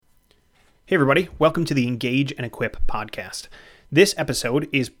Hey everybody, welcome to the Engage and Equip podcast. This episode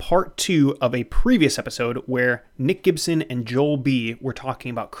is part 2 of a previous episode where Nick Gibson and Joel B were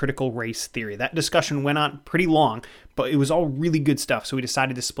talking about critical race theory. That discussion went on pretty long, but it was all really good stuff, so we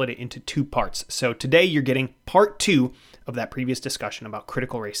decided to split it into 2 parts. So today you're getting part 2 of that previous discussion about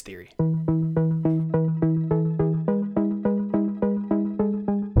critical race theory.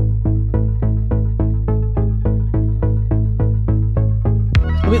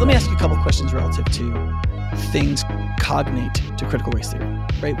 Let me ask you a couple questions relative to things cognate to critical race theory,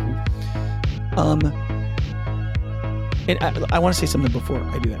 right? And I want to say something before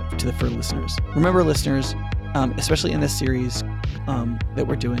I do that for listeners. Remember, listeners, especially in this series that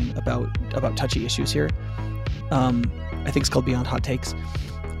we're doing about touchy issues here, I think it's called Beyond Hot Takes.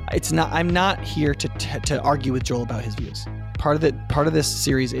 I'm not here to argue with Joel about his views. Part of this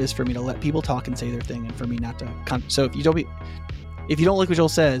series is for me to let people talk and say their thing, and for me not to. So if you don't like what Joel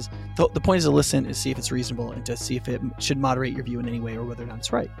says, the point is to listen and see if it's reasonable and to see if it should moderate your view in any way or whether or not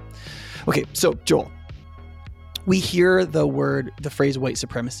it's right. Okay, so Joel, we hear the phrase white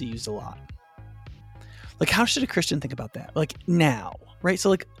supremacy used a lot. Like, how should a Christian think about that? Like now, right?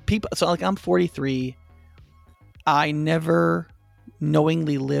 So I'm 43. I never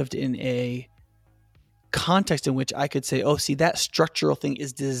knowingly lived in a context in which I could say, oh, see, that structural thing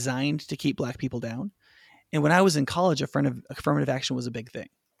is designed to keep black people down. And when I was in college, affirmative action was a big thing.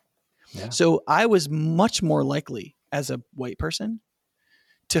 Yeah. So I was much more likely as a white person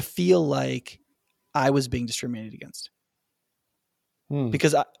to feel like I was being discriminated against.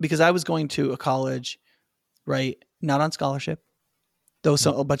 Because I was going to a college, right, not on scholarship, though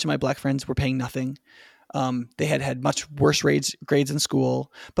a bunch of my black friends were paying nothing. They had much worse grades in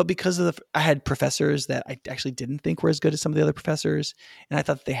school, but because I had professors that I actually didn't think were as good as some of the other professors, and I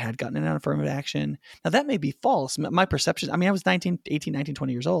thought they had gotten in on affirmative action. Now that may be false. My perception, I was 18, 19,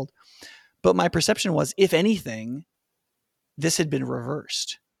 20 years old, but my perception was, if anything, this had been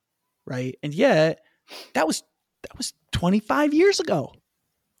reversed, right? And yet that was 25 years ago,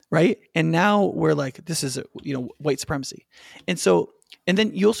 right? And now we're like, this is white supremacy. And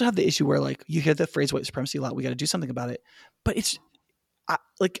then you also have the issue where, like, you hear the phrase white supremacy a lot. We got to do something about it. But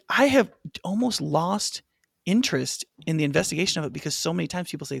I have almost lost interest in the investigation of it because so many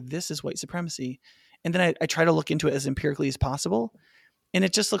times people say this is white supremacy. And then I try to look into it as empirically as possible. And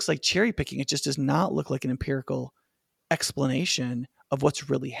it just looks like cherry picking. It just does not look like an empirical explanation of what's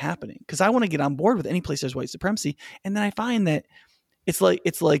really happening. Because I want to get on board with any place there's white supremacy. And then I find that it's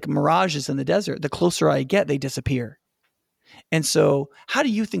like mirages in the desert. The closer I get, they disappear. And so how do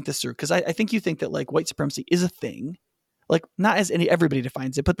you think this through? Because I think you think that, like, white supremacy is a thing, like, not as everybody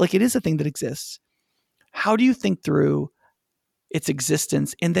defines it, but like it is a thing that exists. How do you think through its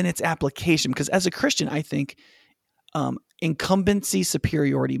existence and then its application? Because as a Christian, I think incumbency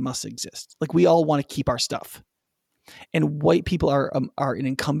superiority must exist. Like, we all want to keep our stuff, and white people are an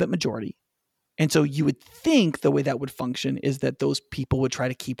incumbent majority. And so you would think the way that would function is that those people would try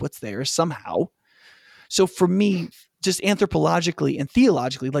to keep what's theirs somehow. So for me, just anthropologically and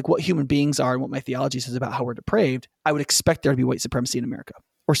theologically, like what human beings are and what my theology says about how we're depraved, I would expect there to be white supremacy in America,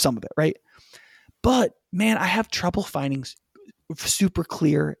 or some of it, right? But man, I have trouble finding super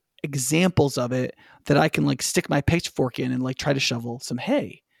clear examples of it that I can, like, stick my pitchfork in and, like, try to shovel some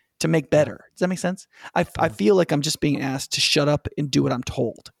hay to make better. Does that make sense? I feel like I'm just being asked to shut up and do what I'm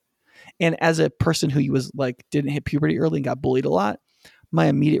told. And as a person who didn't hit puberty early and got bullied a lot, my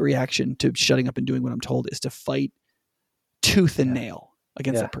immediate reaction to shutting up and doing what I'm told is to fight tooth and nail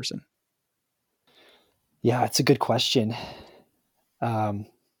against that person. Yeah, it's a good question. Look,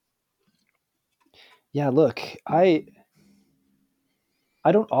 I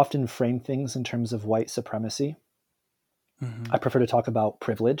don't often frame things in terms of white supremacy. Mm-hmm. I prefer to talk about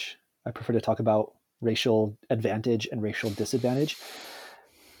privilege. I prefer to talk about racial advantage and racial disadvantage.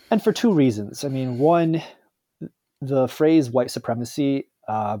 And for 2 reasons. I mean, one, the phrase white supremacy,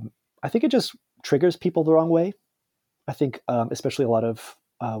 I think it just triggers people the wrong way. I think especially a lot of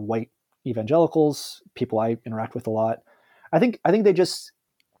white evangelicals, people I interact with a lot, I think they just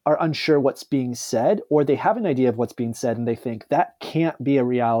are unsure what's being said, or they have an idea of what's being said and they think that can't be a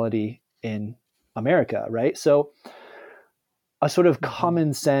reality in America, right? So a sort of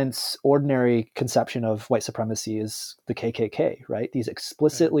common sense, ordinary conception of white supremacy is the KKK, right? These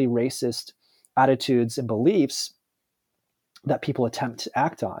explicitly racist attitudes and beliefs that people attempt to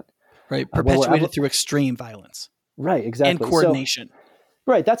act on. Right, perpetuated through extreme violence. Right, exactly. And coordination.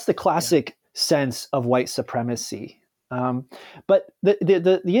 Right, that's the classic sense of white supremacy. But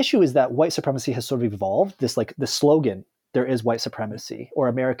the issue is that white supremacy has sort of evolved. The slogan, there is white supremacy, or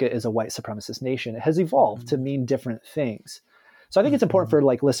America is a white supremacist nation, it has evolved to mean different things. So I think it's important for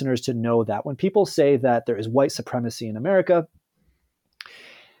like listeners to know that when people say that there is white supremacy in America,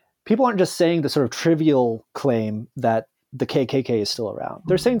 people aren't just saying the sort of trivial claim that the KKK is still around.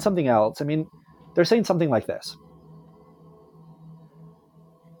 They're saying something else. I mean, they're saying something like this.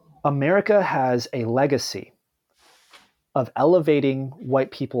 America has a legacy of elevating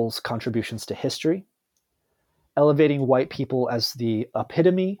white people's contributions to history, elevating white people as the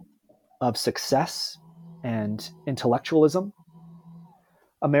epitome of success and intellectualism.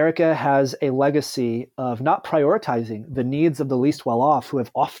 America has a legacy of not prioritizing the needs of the least well-off, who have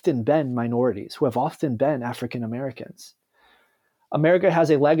often been minorities, who have often been African Americans. America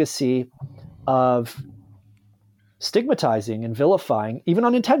has a legacy of stigmatizing and vilifying, even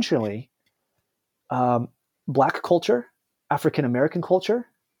unintentionally, Black culture, African American culture,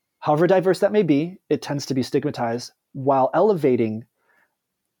 however diverse that may be. It tends to be stigmatized, while elevating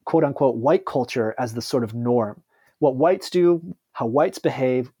quote unquote white culture as the sort of norm. What whites do, how whites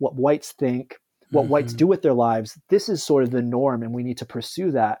behave, what whites think, what whites do with their lives, this is sort of the norm, and we need to pursue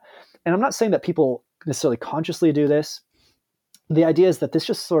that. And I'm not saying that people necessarily consciously do this. The idea is that this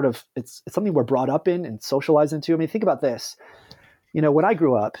just sort of, it's something we're brought up in and socialized into. I mean, think about this. You know, when I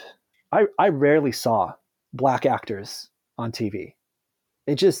grew up, I rarely saw Black actors on TV.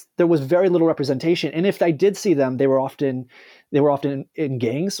 There was very little representation. And if I did see them, they were often in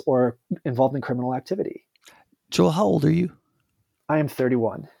gangs or involved in criminal activity. Joel, how old are you? I am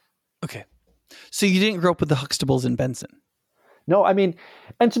 31. Okay. So you didn't grow up with the Huxtables in Benson? No, I mean,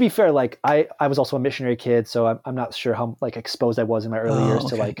 and to be fair, like I was also a missionary kid, so I'm not sure how like exposed I was in my early years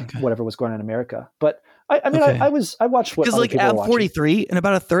to whatever was going on in America. But I watched what, because like at 43, and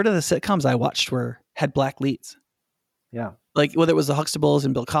about a third of the sitcoms I watched had Black leads. Yeah. Like whether it was the Huxtables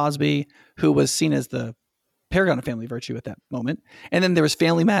and Bill Cosby, who was seen as the paragon of family virtue at that moment. And then there was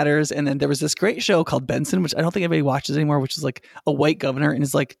Family Matters. And then there was this great show called Benson, which I don't think anybody watches anymore, which is like a white governor and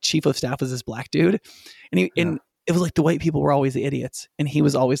his like chief of staff was this Black dude. And and it was like the white people were always the idiots. And he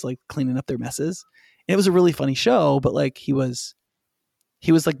was always like cleaning up their messes. And it was a really funny show, but like he was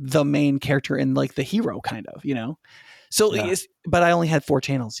like the main character and like the hero kind of, you know? So, but I only had 4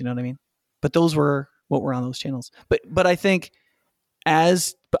 channels, you know what I mean? But those were what were on those channels. But I think I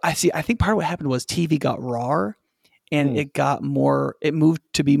think part of what happened was TV got raw and it moved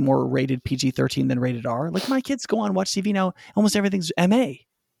to be more rated PG-13 than rated R. Like my kids go on and watch TV now, almost everything's MA.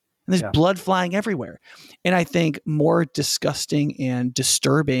 And there's blood flying everywhere. And I think more disgusting and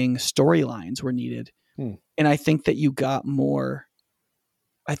disturbing storylines were needed. And I think that you got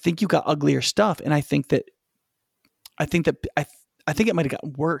uglier stuff. And I think it might have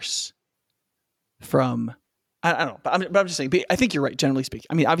gotten worse from, I don't know, but I'm just saying, I think you're right, generally speaking.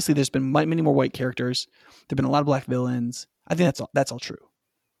 I mean, obviously there's been many more white characters. There've been a lot of Black villains. I think that's all true.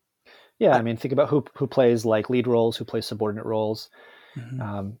 Yeah. I mean, think about who plays like lead roles, who plays subordinate roles.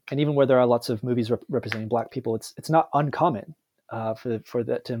 And even where there are lots of movies representing Black people, it's not uncommon for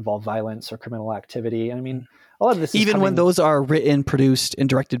that to involve violence or criminal activity. I mean, a lot of this even when those are written, produced, and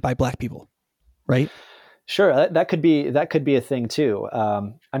directed by Black people, right? Sure, that could be a thing too.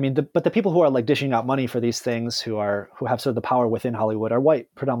 I mean, but the people who are like dishing out money for these things, who have sort of the power within Hollywood, are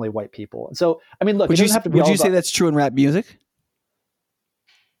predominantly white people. And so, I mean, look, would you say that's true in rap music?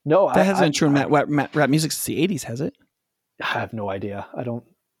 No, that hasn't been true in rap music since the 80s, has it? I have no idea. I don't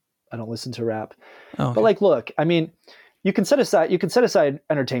listen to rap. Oh, okay. But like, look, I mean, you can set aside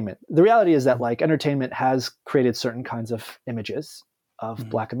entertainment. The reality is that like entertainment has created certain kinds of images of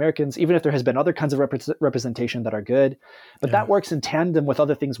Black Americans, even if there has been other kinds of representation that are good, but that works in tandem with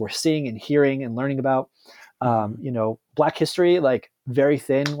other things we're seeing and hearing and learning about. You know, Black history, like very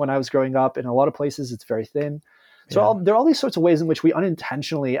thin when I was growing up. In a lot of places, it's very thin. So there are all these sorts of ways in which we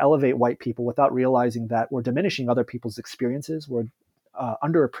unintentionally elevate white people without realizing that we're diminishing other people's experiences. We're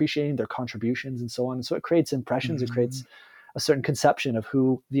underappreciating their contributions and so on. And so it creates impressions. It creates a certain conception of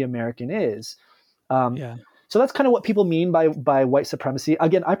who the American is. So that's kind of what people mean by white supremacy.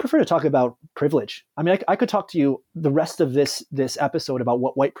 Again, I prefer to talk about privilege. I mean, I could talk to you the rest of this episode about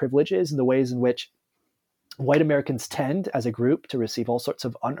what white privilege is and the ways in which white Americans tend as a group to receive all sorts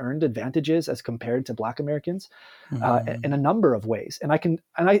of unearned advantages as compared to Black Americans in a number of ways. And I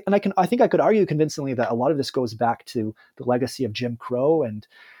think I could argue convincingly that a lot of this goes back to the legacy of Jim Crow and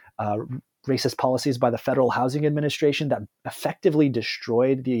racist policies by the Federal Housing Administration that effectively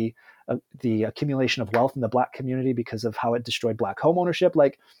destroyed the accumulation of wealth in the Black community because of how it destroyed Black home ownership.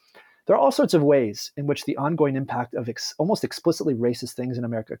 Like, there are all sorts of ways in which the ongoing impact of almost explicitly racist things in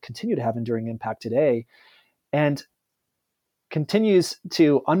America continue to have enduring impact today, and continues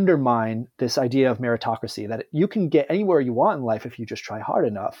to undermine this idea of meritocracy, that you can get anywhere you want in life if you just try hard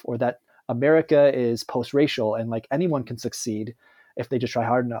enough, or that America is post-racial and like anyone can succeed if they just try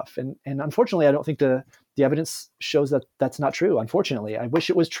hard enough. And unfortunately, I don't think the evidence shows that that's not true. Unfortunately, I wish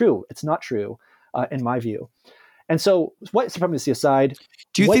it was true. It's not true in my view. And so white supremacy aside,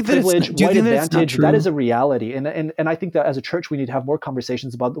 do you white think privilege, that white advantage, that is a reality. And I think that as a church, we need to have more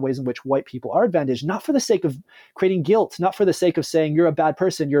conversations about the ways in which white people are advantaged, not for the sake of creating guilt, not for the sake of saying you're a bad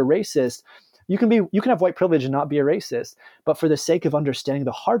person, you're a racist. You can have white privilege and not be a racist, but for the sake of understanding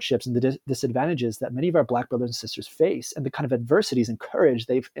the hardships and the disadvantages that many of our Black brothers and sisters face, and the kind of adversities and courage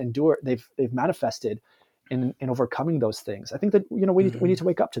they've endured, they've manifested in overcoming those things. I think that we need to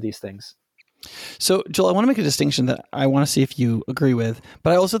wake up to these things. So, Joel, I want to make a distinction that I want to see if you agree with,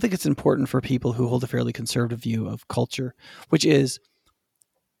 but I also think it's important for people who hold a fairly conservative view of culture, which is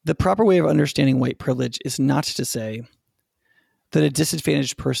the proper way of understanding white privilege is not to say that a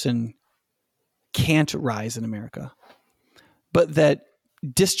disadvantaged person can't rise in America, but that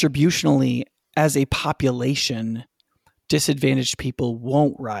distributionally, as a population, disadvantaged people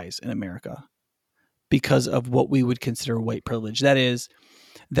won't rise in America because of what we would consider white privilege. That is,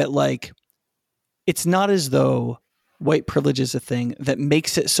 that like, it's not as though white privilege is a thing that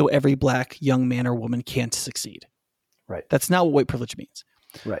makes it so every Black young man or woman can't succeed. Right. That's not what white privilege means.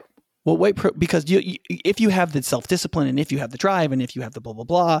 Right. Well, because if you have the self-discipline and if you have the drive and if you have the blah, blah,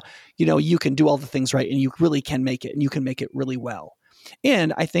 blah, you can do all the things right and you really can make it and you can make it really well.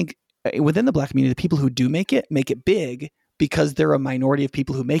 And I think within the Black community, the people who do make it big because they're a minority of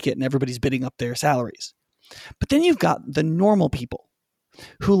people who make it and everybody's bidding up their salaries. But then you've got the normal people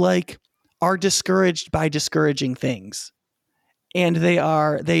who are discouraged by discouraging things. And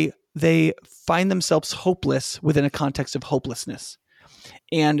they find themselves hopeless within a context of hopelessness.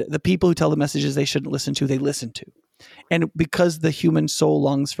 And the people who tell the messages they shouldn't listen to, they listen to. And because the human soul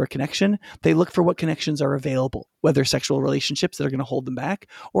longs for connection, they look for what connections are available, whether sexual relationships that are going to hold them back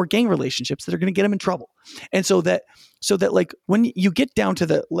or gang relationships that are going to get them in trouble. And so that like when you get down to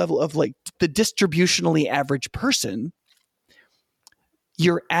the level of like the distributionally average person,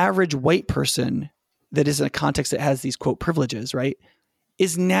 your average white person that is in a context that has these quote privileges, right,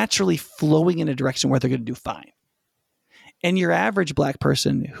 is naturally flowing in a direction where they're going to do fine. And your average Black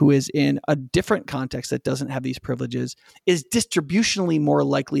person who is in a different context that doesn't have these privileges is distributionally more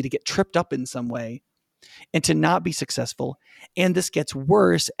likely to get tripped up in some way and to not be successful. And this gets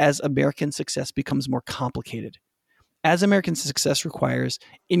worse as American success becomes more complicated. As American success requires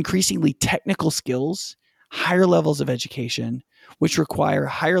increasingly technical skills, higher levels of education, which require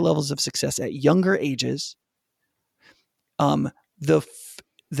higher levels of success at younger ages, the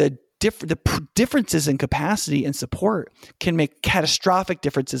differences in capacity and support can make catastrophic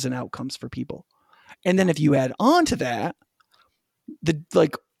differences in outcomes for people. And then if you add on to that,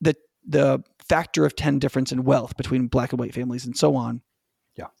 the factor of 10 difference in wealth between Black and white families and so on.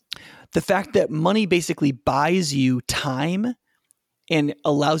 Yeah. The fact that money basically buys you time and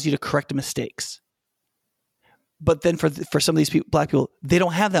allows you to correct mistakes. But then for some of these people, Black people, they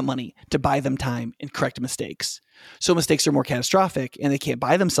don't have that money to buy them time and correct mistakes. So mistakes are more catastrophic and they can't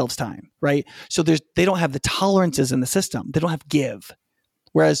buy themselves time, right? So they don't have the tolerances in the system. They don't have give.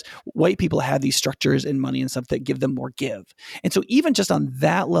 Whereas white people have these structures and money and stuff that give them more give. And so even just on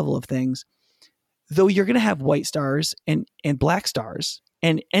that level of things, though you're going to have white stars and Black stars,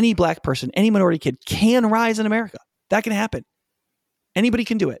 and any Black person, any minority kid can rise in America. That can happen. Anybody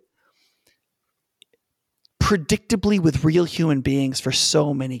can do it. Predictably, with real human beings, for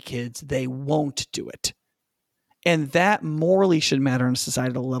so many kids, they won't do it. And that morally should matter on a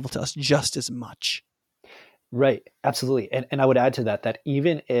societal level to us just as much. Right. Absolutely. And I would add to that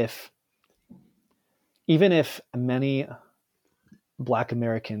even if many Black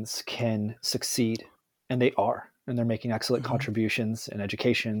Americans can succeed, and they are, and they're making excellent contributions in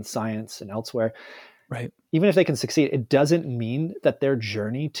education, science, and elsewhere, right? Even if they can succeed, it doesn't mean that their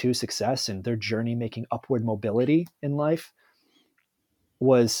journey to success and their journey making upward mobility in life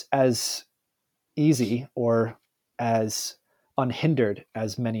was as easy or as unhindered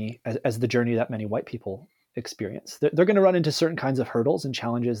as the journey that many white people experience. They're going to run into certain kinds of hurdles and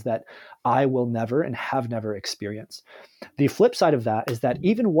challenges that I will never and have never experienced. The flip side of that is that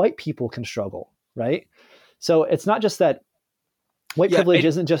even white people can struggle, right? So it's not just that white privilege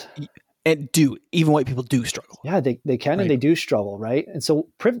isn't just... Even white people do struggle. Yeah, they can, right. And they do struggle, right? And so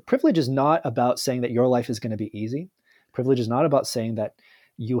privilege is not about saying that your life is going to be easy. Privilege is not about saying that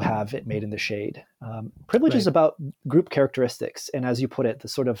you have it made in the shade. Privilege is about group characteristics. And as you put it, the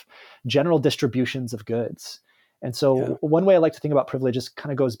sort of general distributions of goods. And so one way I like to think about privilege is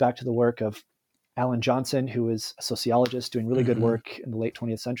kind of goes back to the work of Alan Johnson, who is a sociologist doing really good work in the late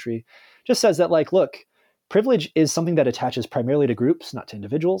 20th century, just says that, like, look, privilege is something that attaches primarily to groups, not to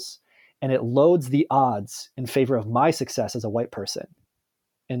individuals. and it loads the odds in favor of my success as a white person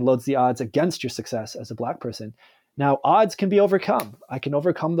and loads the odds against your success as a Black person. Now, odds can be overcome. I can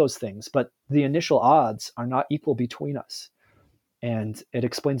overcome those things, but the initial odds are not equal between us. And it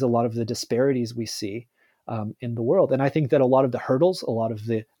explains a lot of the disparities we see in the world. And I think that a lot of the hurdles, a lot of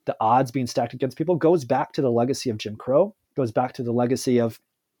the odds being stacked against people goes back to the legacy of Jim Crow, goes back to the legacy of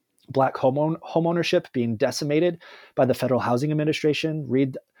Black home ownership being decimated by the Federal Housing Administration.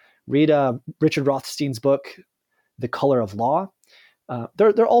 Read Richard Rothstein's book, The Color of Law.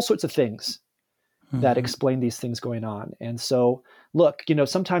 There are all sorts of things that explain these things going on. And so, look,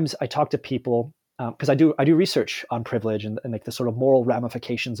 sometimes I talk to people because I do research on privilege and like the sort of moral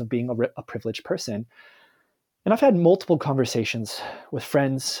ramifications of being a privileged person. And I've had multiple conversations with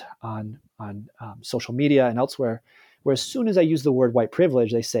friends on social media and elsewhere, where as soon as I use the word white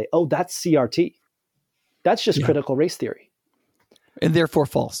privilege, they say, "Oh, that's CRT. That's just critical race theory, and therefore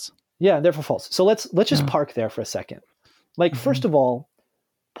false." Yeah, and therefore false. So let's just park there for a second. Like, first of all,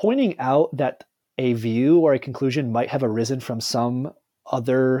 pointing out that a view or a conclusion might have arisen from some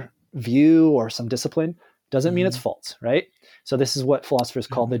other view or some discipline doesn't mean it's false, right? So this is what philosophers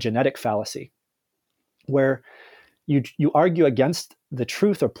call the genetic fallacy, where you argue against the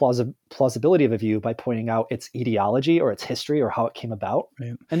truth or plausibility of a view by pointing out its etiology or its history or how it came about.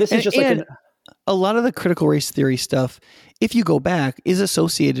 Right. And this is just a lot of the critical race theory stuff, if you go back, is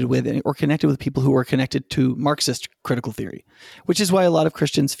associated with or connected with people who are connected to Marxist critical theory, which is why a lot of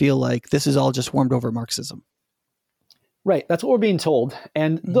Christians feel like this is all just warmed over Marxism. Right. That's what we're being told.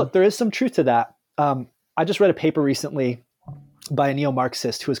 And look, there is some truth to that. I just read a paper recently by a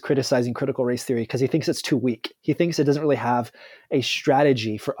neo-Marxist who is criticizing critical race theory because he thinks it's too weak. He thinks it doesn't really have a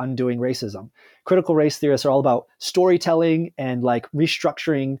strategy for undoing racism. Critical race theorists are all about storytelling and like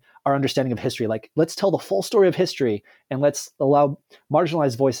restructuring our understanding of history. Like, let's tell the full story of history and let's allow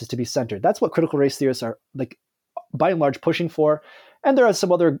marginalized voices to be centered. That's what critical race theorists are, like, by and large pushing for. And there are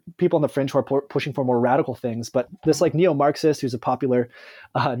some other people on the fringe who are pushing for more radical things. But this like neo-Marxist, who's a popular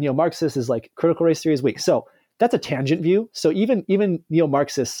neo-Marxist, is like, critical race theory is weak. So that's a tangent view. So even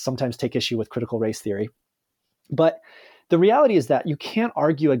neo-Marxists sometimes take issue with critical race theory. But the reality is that you can't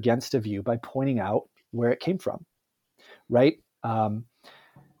argue against a view by pointing out where it came from, right?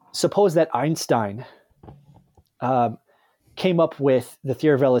 Suppose that Einstein came up with the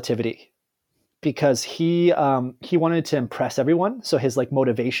theory of relativity because he wanted to impress everyone. So his like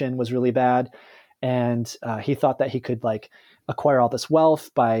motivation was really bad. And he thought that he could like acquire all this wealth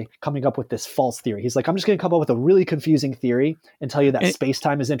by coming up with this false theory. He's like, I'm just going to come up with a really confusing theory and tell you that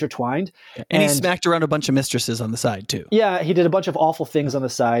space-time is intertwined. And he smacked around a bunch of mistresses on the side too. Yeah, he did a bunch of awful things on the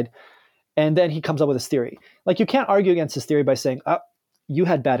side. And then he comes up with this theory. Like, you can't argue against this theory by saying, you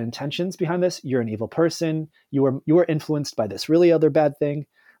had bad intentions behind this. You're an evil person. You were influenced by this really other bad thing.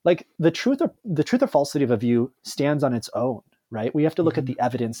 Like, the truth or falsity of a view stands on its own, right? We have to look at the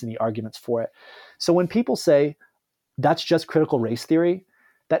evidence and the arguments for it. So when people say, that's just critical race theory,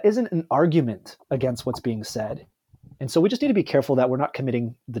 that isn't an argument against what's being said. And so we just need to be careful that we're not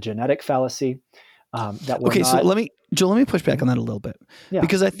committing the genetic fallacy. So let me push back on that a little bit. Yeah.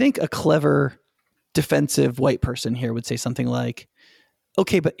 Because I think a clever defensive white person here would say something like,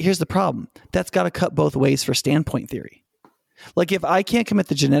 okay, but here's the problem. That's got to cut both ways for standpoint theory. Like, if I can't commit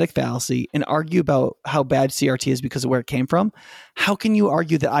the genetic fallacy and argue about how bad CRT is because of where it came from, how can you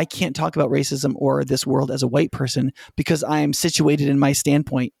argue that I can't talk about racism or this world as a white person because I am situated in my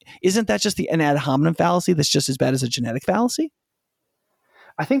standpoint? Isn't that just an ad hominem fallacy that's just as bad as a genetic fallacy?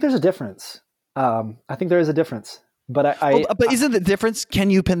 I think there's a difference. But isn't the difference,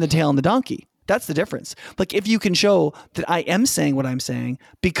 can you pin the tail on the donkey? That's the difference. Like, if you can show that I am saying what I'm saying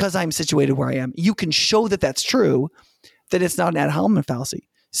because I'm situated where I am, you can show that that's true, that it's not an ad hominem fallacy.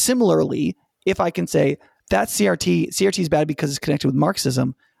 Similarly, if I can say that CRT is bad because it's connected with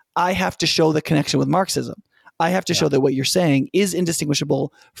Marxism, I have to show the connection with Marxism. I have to show that what you're saying is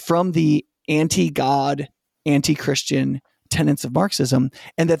indistinguishable from the anti-God, anti-Christian tenets of Marxism,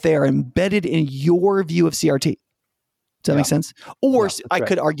 and that they are embedded in your view of CRT. Does that make sense? Or I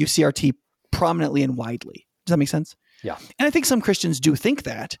could argue CRT prominently and widely. Does that make sense? Yeah. And I think some Christians do think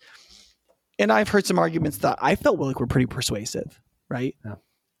that. And I've heard some arguments that I felt like were pretty persuasive, right?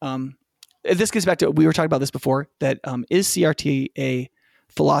 Yeah. This gets back to, we were talking about this before, that is CRT a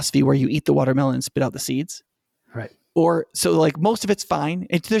philosophy where you eat the watermelon and spit out the seeds? Right. Or, so like most of it's fine.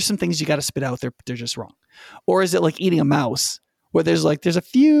 There's some things you got to spit out. They're just wrong. Or is it like eating a mouse where there's a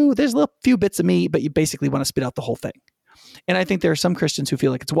few bits of meat, but you basically want to spit out the whole thing? And I think there are some Christians who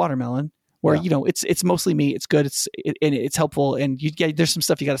feel like it's watermelon, where, it's mostly me. It's good. It's helpful. And there's some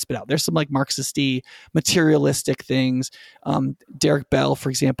stuff you got to spit out. There's some like Marxist-y, materialistic things. Derek Bell, for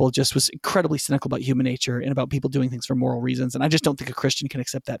example, just was incredibly cynical about human nature and about people doing things for moral reasons. And I just don't think a Christian can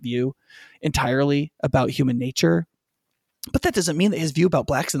accept that view entirely about human nature. But that doesn't mean that his view about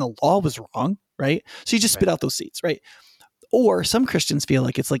blacks in the law was wrong, right? So you just spit out those seeds, right? Or some Christians feel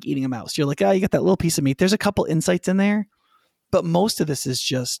like it's like eating a mouse. You're like, you got that little piece of meat. There's a couple insights in there, but most of this is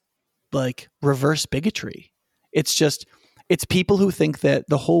just like reverse bigotry. It's people who think that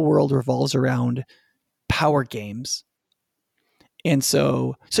the whole world revolves around power games. And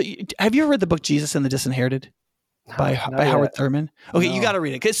so have you ever read the book Jesus and the Disinherited by Howard Thurman? Okay, no. You got to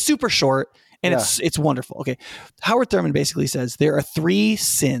read it. 'Cause it's super short. And it's wonderful. Okay. Howard Thurman basically says there are 3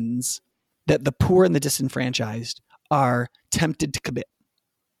 sins that the poor and the disenfranchised are tempted to commit.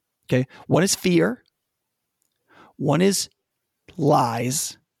 Okay. One is fear. One is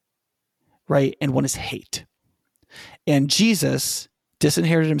lies, right? And one is hate. And Jesus,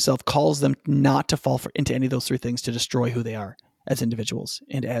 disinherited himself, calls them not to fall into any of those 3 things, to destroy who they are as individuals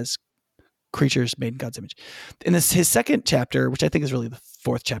and as creatures made in God's image. In his second chapter, which I think is really the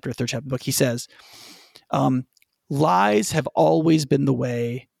 4th chapter, 3rd chapter of the book, he says, lies have always been the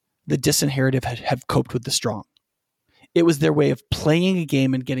way the disinherited have coped with the strong. It was their way of playing a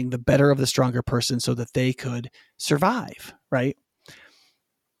game and getting the better of the stronger person so that they could survive, right?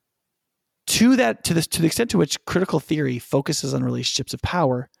 To the extent to which critical theory focuses on relationships of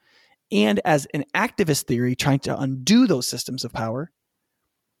power, and as an activist theory trying to undo those systems of power,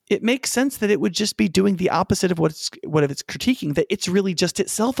 it makes sense that it would just be doing the opposite of what it's critiquing, that it's really just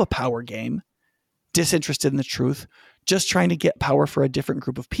itself a power game, disinterested in the truth, just trying to get power for a different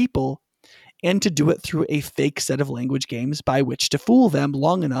group of people, and to do it through a fake set of language games by which to fool them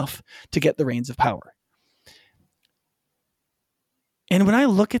long enough to get the reins of power. And when I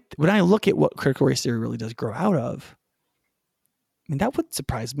look at what critical race theory really does grow out of, I mean, that wouldn't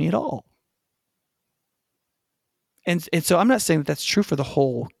surprise me at all. And so I'm not saying that that's true for the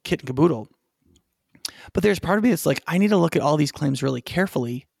whole kit and caboodle, but there's part of me that's like, I need to look at all these claims really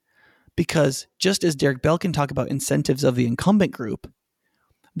carefully, because just as Derek Bell can talk about incentives of the incumbent group,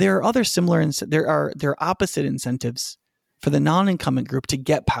 there are other there are opposite incentives for the non-incumbent group to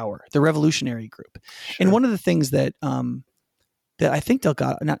get power, the revolutionary group. Sure. And one of the things that I think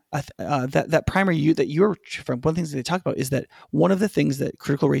Delgado, that primary you that you're from, one of the things that they talk about is that one of the things that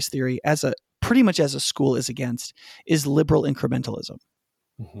critical race theory pretty much as a school is against is liberal incrementalism.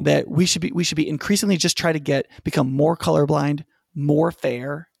 Mm-hmm. That we should be increasingly just try to become more colorblind, more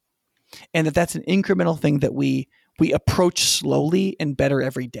fair, and that's an incremental thing that we approach slowly and better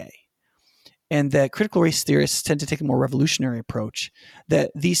every day. And that critical race theorists tend to take a more revolutionary approach,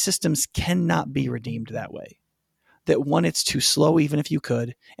 that these systems cannot be redeemed that way. That 1, it's too slow, even if you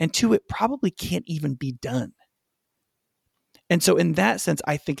could, and 2, it probably can't even be done. And so in that sense,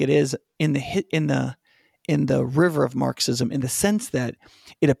 I think it is in the river of Marxism, in the sense that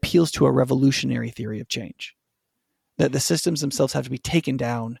it appeals to a revolutionary theory of change, that the systems themselves have to be taken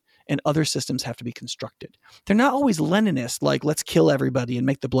down and other systems have to be constructed. They're not always Leninist, like let's kill everybody and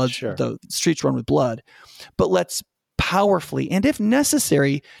make the streets run with blood, but let's powerfully, and if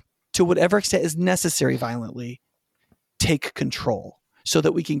necessary, to whatever extent is necessary, violently take control so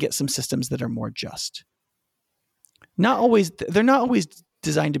that we can get some systems that are more just. They're not always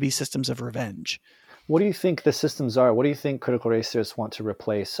designed to be systems of revenge. What do you think the systems are? What do you think critical race theorists want to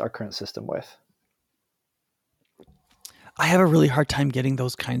replace our current system with? I have a really hard time getting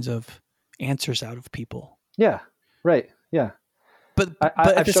those kinds of answers out of people. Yeah, right. Yeah. But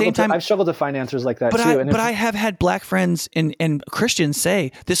at the same time, I've struggled to find answers like that too. I have had black friends and Christians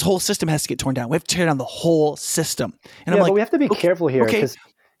say this whole system has to get torn down. We have to tear down the whole system. And I'm like, but we have to be careful here. Okay,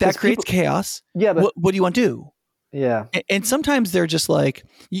 that creates chaos. Yeah, but what do you want to do? Yeah. And sometimes they're just like,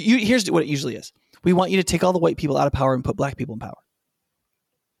 here's what it usually is. We want you to take all the white people out of power and put black people in power.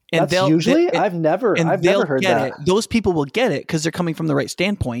 And that's usually? I've never heard that. Those people will get it because they're coming from the right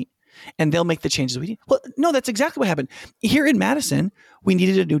standpoint, and they'll make the changes we need. Well, no, that's exactly what happened. Here in Madison, we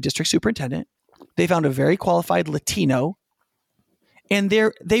needed a new district superintendent. They found a very qualified Latino, and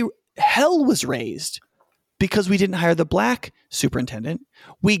hell was raised because we didn't hire the black superintendent.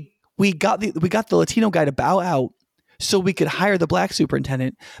 We got the Latino guy to bow out so we could hire the black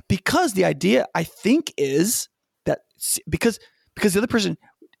superintendent, because the idea, I think, is that because the other person,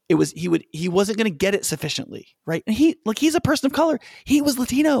 he wasn't going to get it sufficiently, right? And he's a person of color. He was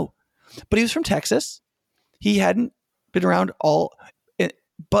Latino, but he was from Texas. He hadn't been around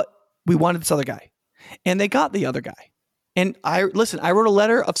but we wanted this other guy, and they got the other guy, And I wrote a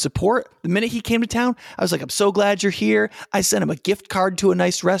letter of support. The minute he came to town, I was like, I'm so glad you're here. I sent him a gift card to a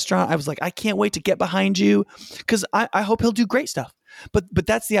nice restaurant. I was like, I can't wait to get behind you because I hope he'll do great stuff. But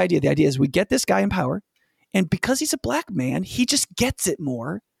that's the idea. The idea is we get this guy in power, and because he's a black man, he just gets it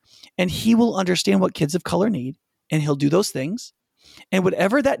more, and he will understand what kids of color need, and he'll do those things. And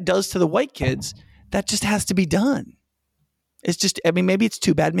whatever that does to the white kids, that just has to be done. It's just, I mean, maybe it's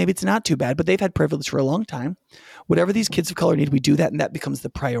too bad, maybe it's not too bad, but they've had privilege for a long time. Whatever these kids of color need, we do that, and that becomes the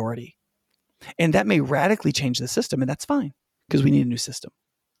priority. And that may radically change the system, and that's fine because we need a new system.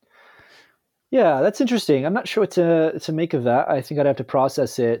 Yeah, that's interesting. I'm not sure what to make of that. I think I'd have to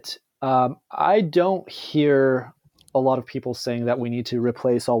process it. I don't hear a lot of people saying that we need to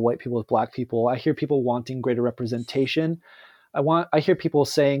replace all white people with black people. I hear people wanting greater representation. I hear people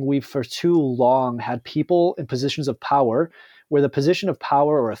saying we've for too long had people in positions of power where the position of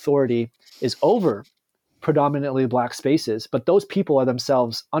power or authority is over predominantly black spaces, but those people are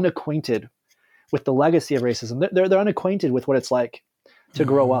themselves unacquainted with the legacy of racism. They're unacquainted with what it's like to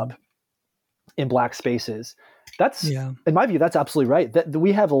grow up in black spaces. That's, in my view, that's absolutely right. That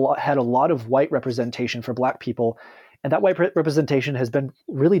we have had a lot of white representation for black people, and that white representation has been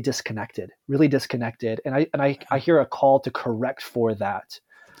really disconnected. And I hear a call to correct for that.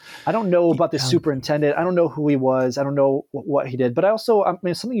 I don't know about the superintendent. I don't know who he was. I don't know what he did. But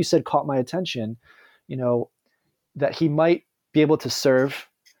something you said caught my attention, that he might be able to serve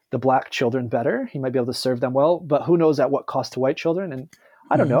the black children better. He might be able to serve them well, but who knows at what cost to white children? And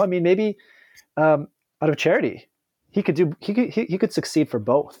I don't know. I mean, maybe out of charity, he could succeed for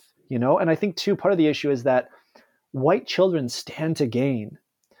both, And I think too, part of the issue is that white children stand to gain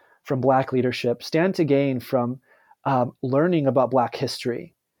from black leadership, stand to gain from learning about black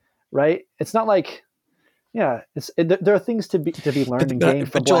history, right? It's not like, there are things to be learned and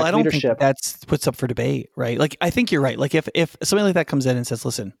gained from Joel, black I don't leadership. think that's what's up for debate, right? Like, I think you're right. Like, if something like that comes in and says,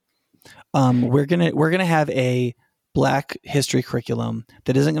 listen, we're gonna have a black history curriculum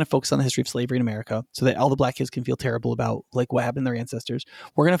that isn't going to focus on the history of slavery in America so that all the black kids can feel terrible about like what happened to their ancestors.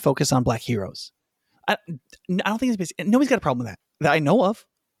 We're going to focus on black heroes. I don't think it's nobody's got a problem with that I know of,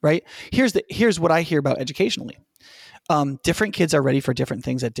 right? Here's what I hear about educationally. Different kids are ready for different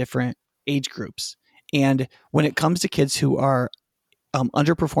things at different age groups. And when it comes to kids who are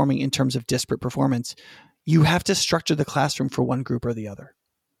underperforming in terms of disparate performance, you have to structure the classroom for one group or the other.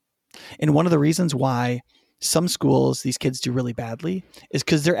 And one of the reasons why some schools, these kids do really badly is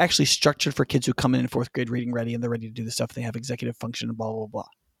because they're actually structured for kids who come in fourth grade reading ready and they're ready to do the stuff. They have executive function and blah, blah, blah.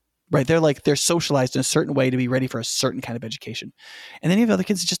 Right. They're socialized in a certain way to be ready for a certain kind of education. And then you have other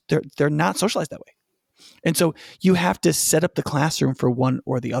kids just they're not socialized that way. And so you have to set up the classroom for one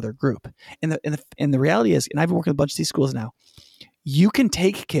or the other group. And the reality is, and I've been working with a bunch of these schools now, you can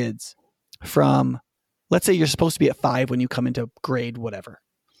take kids from, let's say you're supposed to be at 5 when you come into grade whatever.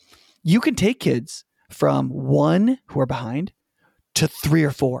 You can take kids from 1 who are behind to 3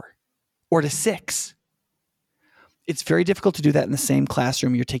 or 4 or to 6. It's very difficult to do that in the same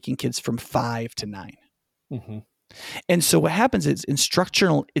classroom. You're taking kids from 5 to 9. Mm-hmm. And so what happens is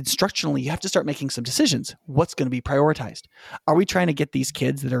instructionally, you have to start making some decisions. What's going to be prioritized? Are we trying to get these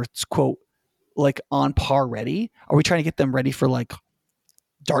kids that are, quote, like on par ready? Are we trying to get them ready for like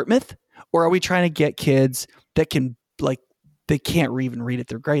Dartmouth? Or are we trying to get kids that can, like, they can't even read at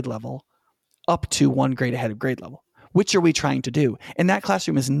their grade level up to 1 grade ahead of grade level? Which are we trying to do? And that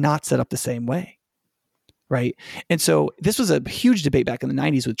classroom is not set up the same way. Right. And so this was a huge debate back in the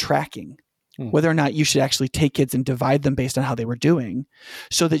 90s with tracking, whether or not you should actually take kids and divide them based on how they were doing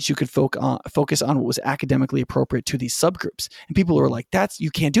so that you could focus on what was academically appropriate to these subgroups. And people were like,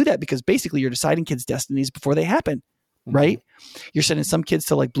 you can't do that because basically you're deciding kids' destinies before they happen. Mm-hmm. Right. You're sending some kids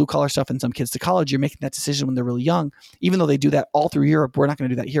to like blue collar stuff and some kids to college. You're making that decision when they're really young, even though they do that all through Europe. We're not going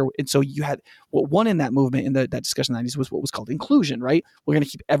to do that here. And so you had one in that movement in that discussion in the 90s was what was called inclusion, right? We're going to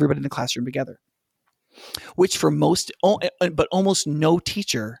keep everybody in the classroom together. Which for most, but almost no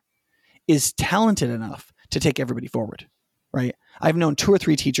teacher is talented enough to take everybody forward, right? I've known 2 or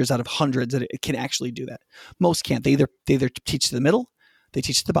 3 teachers out of hundreds that can actually do that. Most can't. They either teach to the middle, they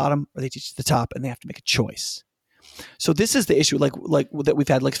teach to the bottom, or they teach to the top, and they have to make a choice. So this is the issue, like that we've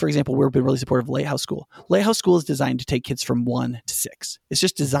had. Like for example, we've been really supportive of Lighthouse School. Lighthouse School is designed to take kids from 1 to 6. It's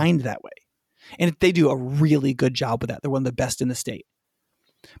just designed that way, and they do a really good job with that. They're one of the best in the state.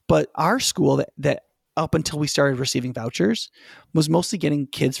 But our school that up until we started receiving vouchers was mostly getting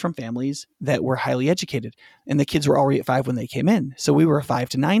kids from families that were highly educated, and the kids were already at 5 when they came in. So we were a 5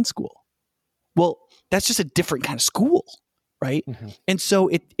 to 9 school. Well, that's just a different kind of school, right? Mm-hmm. And so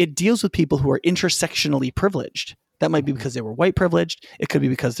it deals with people who are intersectionally privileged That might be because they were white privileged. It could be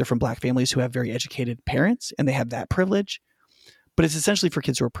because they're from Black families who have very educated parents and they have that privilege. But it's essentially for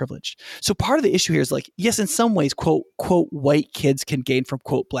kids who are privileged. So part of the issue here is like, yes, in some ways, quote, white kids can gain from,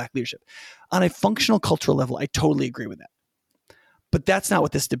 quote, Black leadership. On a functional cultural level, I totally agree with that. But that's not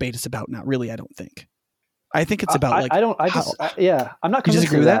what this debate is about. Not really, I don't think. I think it's about I'm not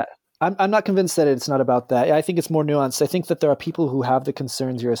convinced of that. I'm not convinced that it's not about that. I think it's more nuanced. I think that there are people who have the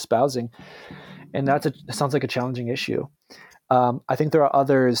concerns you're espousing, and it sounds like a challenging issue. I think there are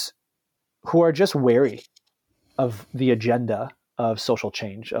others who are just wary of the agenda of social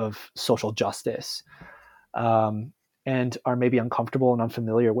change, of social justice, and are maybe uncomfortable and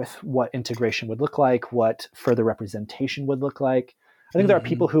unfamiliar with what integration would look like, what further representation would look like. I think there are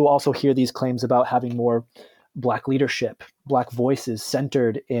people who also hear these claims about having more Black leadership, Black voices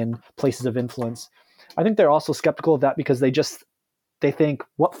centered in places of influence. I think they're also skeptical of that because they think,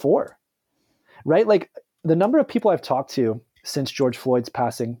 what for? Right? Like the number of people I've talked to since George Floyd's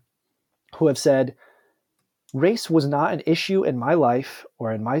passing who have said, race was not an issue in my life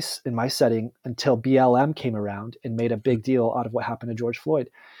or in my setting until BLM came around and made a big deal out of what happened to George Floyd.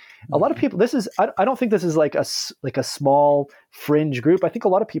 A lot of people, I don't think this is like a small fringe group. I think a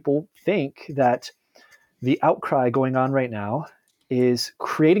lot of people think that the outcry going on right now is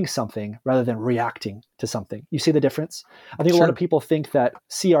creating something rather than reacting to something. You see the difference? I think a lot of people think that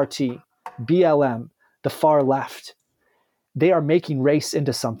CRT, BLM, the far left, they are making race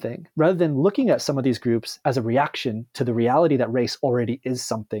into something rather than looking at some of these groups as a reaction to the reality that race already is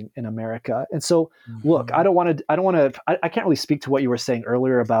something in America. And so, look, I can't really speak to what you were saying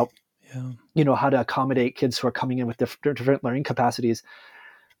earlier about, how to accommodate kids who are coming in with different learning capacities.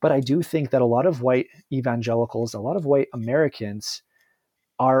 But I do think that a lot of white evangelicals, a lot of white Americans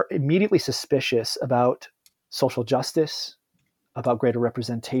are immediately suspicious about social justice, about greater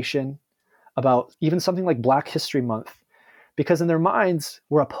representation, about even something like Black History Month. Because in their minds,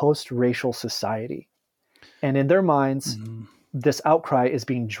 we're a post-racial society. And in their minds, this outcry is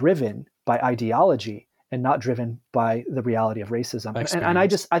being driven by ideology and not driven by the reality of racism. And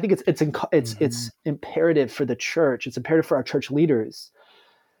I think it's imperative for the church, it's imperative for our church leaders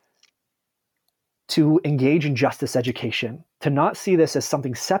to engage in justice education, to not see this as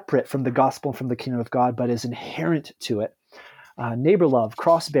something separate from the gospel and from the kingdom of God, but as inherent to it. Neighbor love,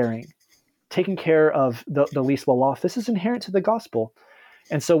 cross-bearing, taking care of the least well-off. This is inherent to the gospel.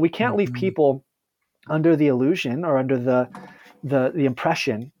 And so we can't leave people under the illusion or under the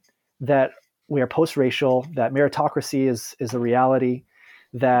impression that we are post-racial, that meritocracy is a reality,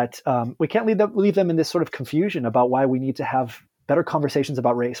 that we can't leave them in this sort of confusion about why we need to have better conversations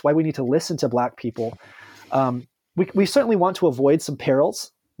about race, why we need to listen to Black people. We certainly want to avoid some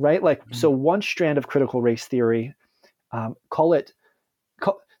perils, right? Like, so one strand of critical race theory,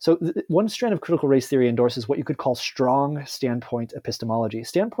 one strand of critical race theory endorses what you could call strong standpoint epistemology.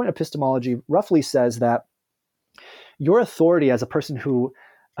 Standpoint epistemology roughly says that your authority as a person who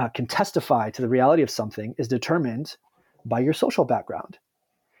can testify to the reality of something is determined by your social background.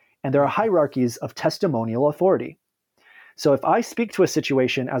 And there are hierarchies of testimonial authority. So if I speak to a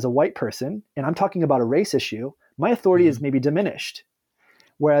situation as a white person and I'm talking about a race issue, my authority is maybe diminished.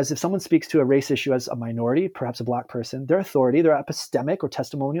 Whereas if someone speaks to a race issue as a minority, perhaps a Black person, their authority, their epistemic or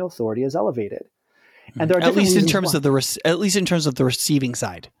testimonial authority is elevated. And there are at least in terms of the receiving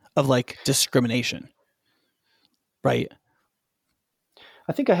side of like discrimination, right?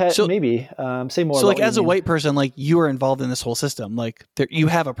 I think I had maybe say more. So like as a white person, like you are involved in this whole system, like you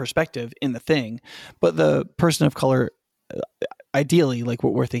have a perspective in the thing, but the person of color, ideally, like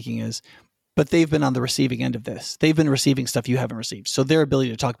what we're thinking is, but they've been on the receiving end of this. They've been receiving stuff you haven't received. So their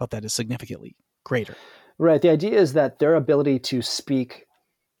ability to talk about that is significantly greater. Right. The idea is that their ability to speak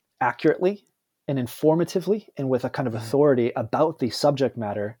accurately and informatively and with a kind of authority about the subject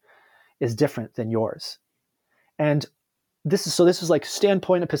matter is different than yours. And this is like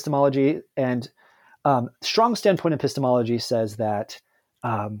standpoint epistemology, and strong standpoint epistemology says that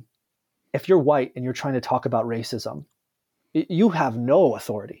if you're white and you're trying to talk about racism, you have no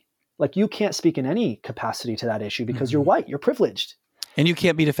authority. Like you can't speak in any capacity to that issue because you're white, you're privileged. And you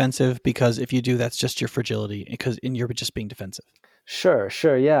can't be defensive because if you do, that's just your fragility and you're just being defensive. Sure.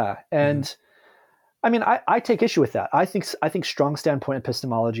 Yeah. And I mean, I take issue with that. I think strong standpoint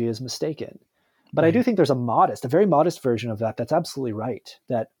epistemology is mistaken, but I do think there's a very modest version of that. That's absolutely right.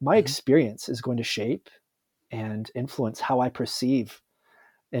 That my experience is going to shape and influence how I perceive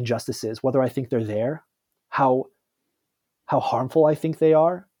injustices, whether I think they're there, how harmful I think they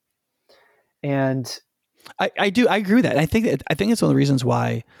are. And I agree with that. I think it's one of the reasons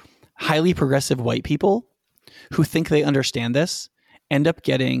why highly progressive white people who think they understand this end up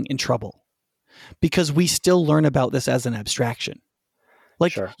getting in trouble, because we still learn about this as an abstraction.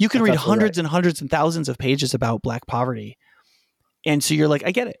 Like Sure. you can That's read absolutely hundreds right. and hundreds and thousands of pages about Black poverty. And so you're like,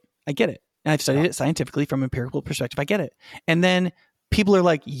 I get it. And I've studied it scientifically from an empirical perspective. I get it. And then people are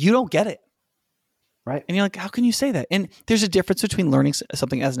like, you don't get it. Right. And you're like, how can you say that? And there's a difference between learning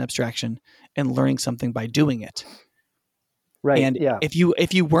something as an abstraction and learning something by doing it. Right. And yeah. if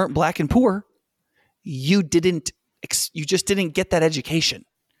you weren't Black and poor, you just didn't get that education.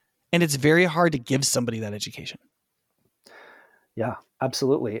 And it's very hard to give somebody that education. Yeah,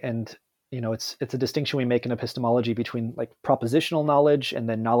 absolutely. And it's a distinction we make in epistemology between like propositional knowledge and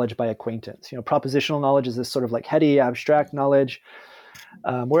then knowledge by acquaintance. Propositional knowledge is this sort of like heady, abstract knowledge,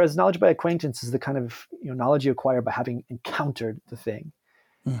 whereas knowledge by acquaintance is the kind of knowledge you acquire by having encountered the thing.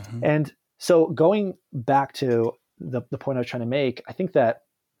 Mm-hmm. And so going back to the point I was trying to make, I think that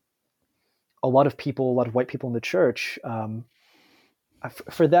a lot of white people in the church,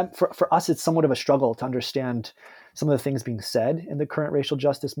 for us, it's somewhat of a struggle to understand some of the things being said in the current racial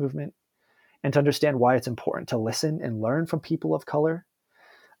justice movement, and to understand why it's important to listen and learn from people of color.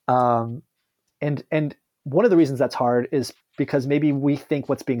 And one of the reasons that's hard is because maybe we think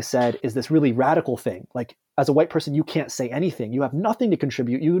what's being said is this really radical thing. Like as a white person, you can't say anything. You have nothing to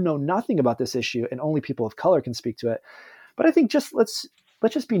contribute. You know nothing about this issue, and only people of color can speak to it. But I think let's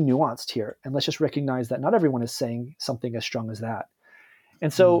just be nuanced here, and let's just recognize that not everyone is saying something as strong as that.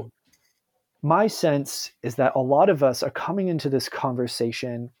 And so my sense is that a lot of us are coming into this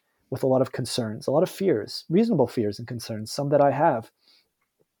conversation with a lot of concerns, a lot of fears, reasonable fears and concerns, some that I have.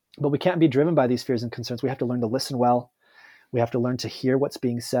 But we can't be driven by these fears and concerns. We have to learn to listen well. We have to learn to hear what's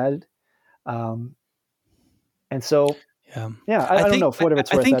being said. And so, I don't know, for whatever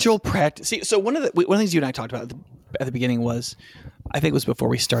it's worth. I think Joel practice. See, so one of the things you and I talked about at the beginning was, I think it was before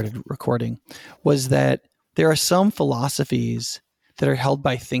we started recording, was that there are some philosophies that are held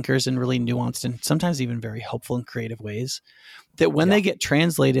by thinkers in really nuanced and sometimes even very helpful and creative ways, that when they get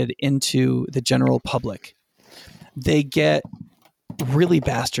translated into the general public, they get really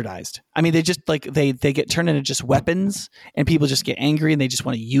bastardized. I mean, they just like they get turned into just weapons, and people just get angry and they just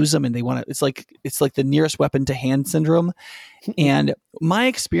want to use them, and they want to. It's like the nearest weapon to hand syndrome. And my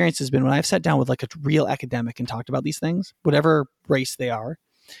experience has been when I've sat down with like a real academic and talked about these things, whatever race they are,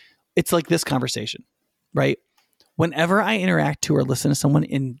 it's like this conversation, right? Whenever I interact to or listen to someone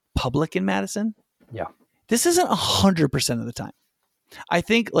in public in Madison, this isn't 100% of the time. I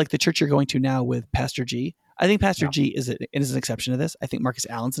think like the church you're going to now with Pastor G, I think Pastor G is an exception to this. I think Marcus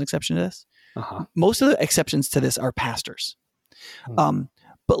Allen's an exception to this. Most of the exceptions to this are pastors.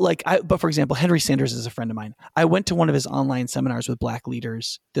 But for example, Henry Sanders is a friend of mine. I went to one of his online seminars with Black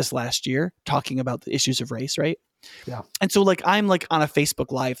leaders this last year talking about the issues of race, right? Yeah. And so like I'm like on a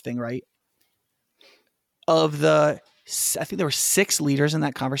Facebook Live thing, right? I think there were 6 leaders in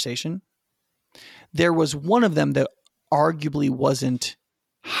that conversation. There was one of them that arguably wasn't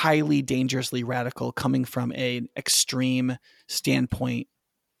highly dangerously radical, coming from an extreme standpoint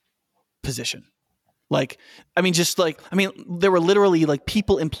position. There were literally like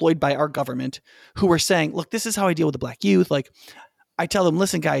people employed by our government who were saying, look, this is how I deal with the Black youth. Like I tell them,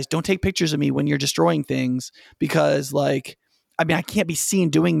 listen, guys, don't take pictures of me when you're destroying things, because I can't be seen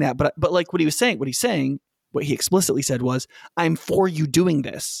doing that. But like what he explicitly said was, I'm for you doing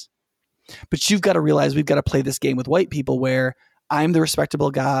this, but you've got to realize we've got to play this game with white people where I'm the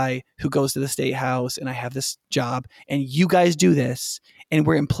respectable guy who goes to the state house and I have this job, and you guys do this, and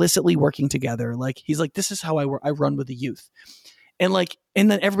we're implicitly working together. Like he's like, this is how I run with the youth. And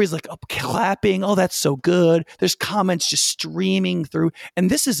then everybody's like, oh, clapping. Oh, that's so good. There's comments just streaming through. And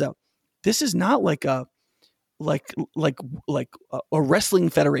this is not like a wrestling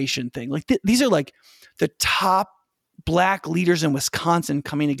federation thing. Like these are like the top Black leaders in Wisconsin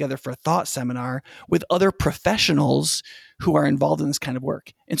coming together for a thought seminar with other professionals who are involved in this kind of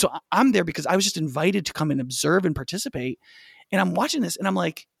work. And so I'm there because I was just invited to come and observe and participate. And I'm watching this and I'm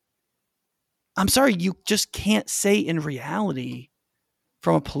like, I'm sorry, you just can't say in reality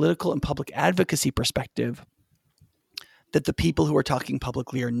from a political and public advocacy perspective that the people who are talking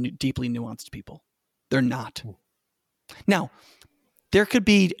publicly are deeply nuanced people. They're not. Now, there could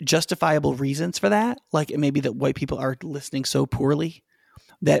be justifiable reasons for that. Like it may be that white people are listening so poorly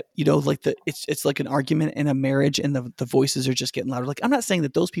that, it's like an argument in a marriage and the voices are just getting louder. Like, I'm not saying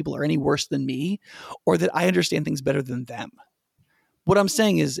that those people are any worse than me or that I understand things better than them. What I'm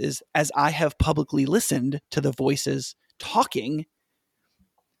saying is as I have publicly listened to the voices talking,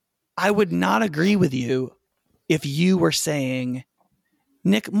 I would not agree with you if you were saying,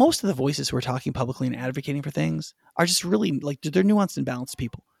 Nick, most of the voices who are talking publicly and advocating for things are just really they're nuanced and balanced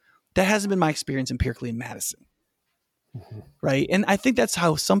people. That hasn't been my experience empirically in Madison. Mm-hmm. Right. And I think that's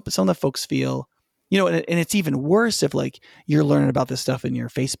how some of the folks feel you know, and it's even worse if like you're learning about this stuff in your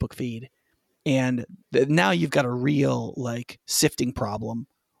Facebook feed, and now you've got a real like sifting problem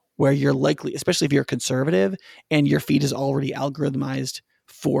where you're likely, especially if you're a conservative and your feed is already algorithmized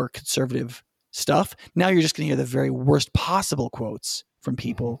for conservative stuff. Now you're just going to hear the very worst possible quotes from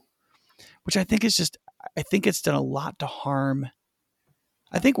people, which I think is just, I think it's done a lot to harm.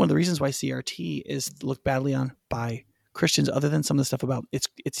 I think one of the reasons why CRT is looked badly on by Christians, other than some of the stuff about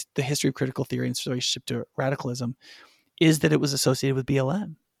it's the history of critical theory and its relationship to radicalism, is that it was associated with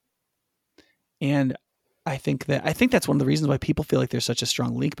BLM. And I think that's one of the reasons why people feel like there's such a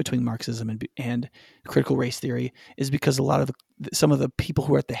strong link between Marxism and critical race theory, is because a lot of some of the people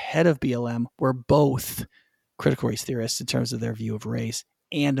who are at the head of BLM were both critical race theorists in terms of their view of race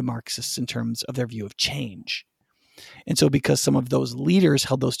and Marxists in terms of their view of change. And so because some of those leaders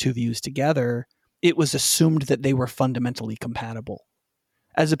held those two views together, it was assumed that they were fundamentally compatible,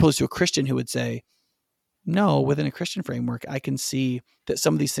 as opposed to a Christian who would say, no, within a Christian framework, I can see that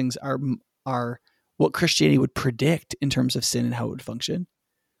some of these things are what Christianity would predict in terms of sin and how it would function,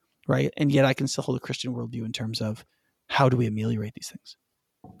 right? And yet I can still hold a Christian worldview in terms of how do we ameliorate these things.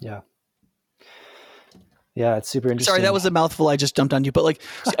 Yeah. Yeah, it's super interesting. Sorry, that was a mouthful I just dumped on you. But like,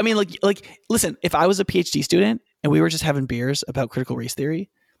 I mean, like, listen, if I was a PhD student and we were just having beers about critical race theory,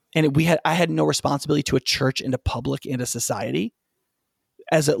 and I had no responsibility to a church and a public and a society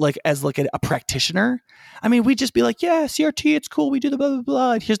as a practitioner, I mean, we'd just be like, yeah, CRT, it's cool. We do the blah, blah,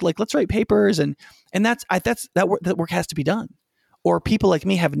 blah. And here's like, let's write papers. And that work has to be done. Or people like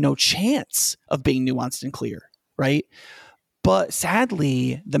me have no chance of being nuanced and clear. Right. But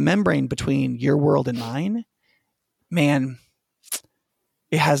sadly, the membrane between your world and mine, man,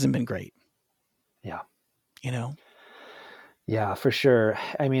 it hasn't been great. Yeah. You know? Yeah, for sure.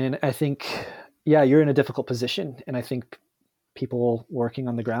 I mean, and I think, yeah, you're in a difficult position. And I think people working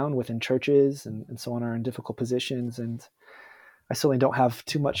on the ground within churches and so on are in difficult positions. And I certainly don't have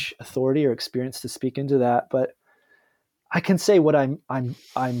too much authority or experience to speak into that, but I can say what I'm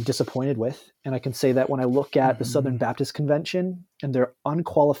disappointed with. And I can say that when I look at the Southern Baptist Convention and their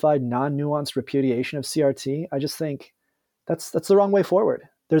unqualified, non-nuanced repudiation of CRT, I just think that's the wrong way forward.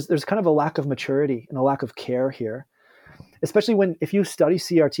 There's kind of a lack of maturity and a lack of care here, especially if you study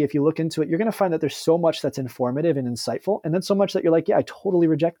CRT, if you look into it, you're going to find that there's so much that's informative and insightful. And then so much that you're like, yeah, I totally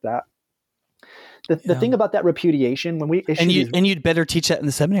reject that. The thing about that repudiation, when we issue and you'd better teach that in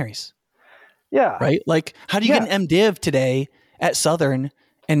the seminaries. Yeah. Right. Like, how do you get an MDiv today at Southern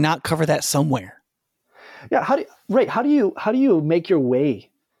and not cover that somewhere? Yeah. How do you make your way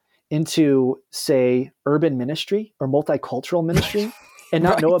into, say, urban ministry or multicultural ministry and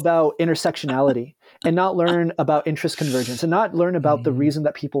not know about intersectionality and not learn about interest convergence and not learn about the reason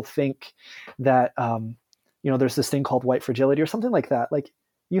that people think that, there's this thing called white fragility or something like that. Like,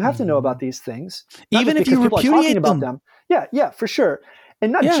 you have to know about these things. Even if you repudiate them. Yeah, for sure.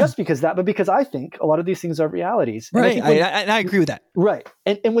 And not just because that, but because I think a lot of these things are realities. Right. And I agree with that. Right.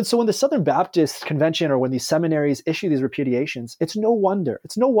 And when the Southern Baptist Convention or when these seminaries issue these repudiations, it's no wonder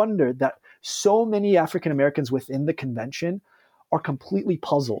that so many African Americans within the convention are completely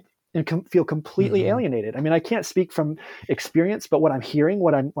puzzled and feel completely alienated. I mean, I can't speak from experience, but what I'm hearing,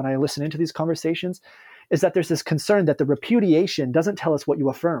 when I listen into these conversations, is that there's this concern that the repudiation doesn't tell us what you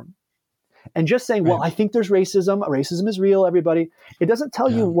affirm. And just saying, well, I think there's racism. Racism is real, everybody. It doesn't tell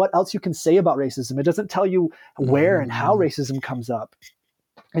you what else you can say about racism. It doesn't tell you where and how racism comes up.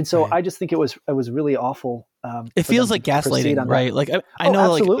 And so I just think it was really awful. It feels like gaslighting, right? Like I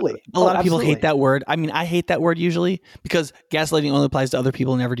know absolutely. Like a lot of people hate that word. I mean, I hate that word usually because gaslighting only applies to other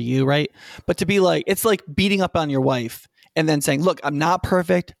people, never to you, right? But to be like, it's like beating up on your wife and then saying, look, I'm not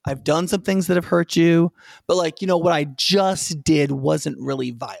perfect. I've done some things that have hurt you, but like, what I just did wasn't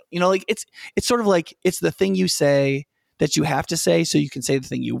really violent. Like it's sort of like, it's the thing you say that you have to say so you can say the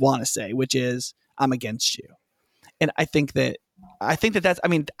thing you want to say, which is I'm against you. And I think that's, I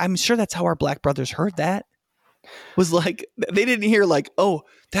mean, I'm sure that's how our Black brothers heard that. Was like, they didn't hear like, oh,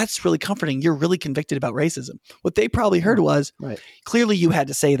 that's really comforting. You're really convicted about racism. What they probably heard was, clearly you had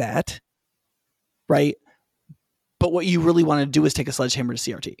to say that, right? But what you really wanted to do is take a sledgehammer to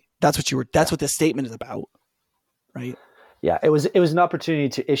CRT. That's what this statement is about, right? Yeah, it was an opportunity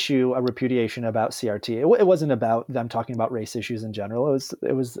to issue a repudiation about CRT. It wasn't about them talking about race issues in general.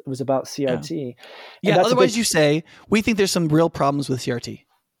 It was about CRT. Yeah. Otherwise, you say we think there's some real problems with CRT.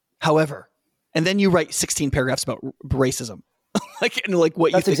 However, and then you write 16 paragraphs about racism, what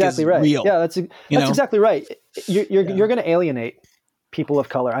you think exactly is right. real. Yeah, that's exactly right. You're going to alienate people of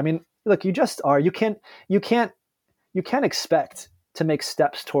color. I mean, look, you just are. You can't expect to make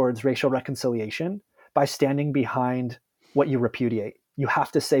steps towards racial reconciliation by standing behind what you repudiate. You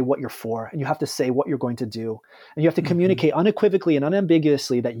have to say what you're for, and you have to say what you're going to do. And you have to communicate unequivocally and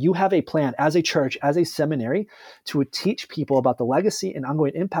unambiguously that you have a plan as a church, as a seminary, to teach people about the legacy and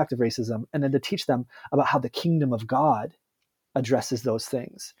ongoing impact of racism, and then to teach them about how the kingdom of God addresses those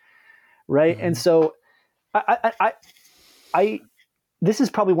things. Right. And so this is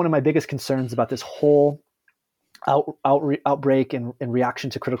probably one of my biggest concerns about this whole outbreak and reaction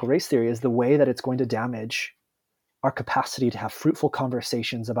to critical race theory is the way that it's going to damage our capacity to have fruitful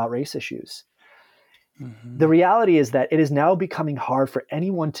conversations about race issues. The reality is that it is now becoming hard for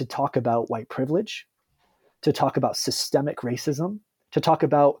anyone to talk about white privilege, to talk about systemic racism, to talk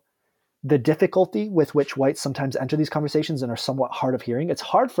about the difficulty with which whites sometimes enter these conversations and are somewhat hard of hearing. It's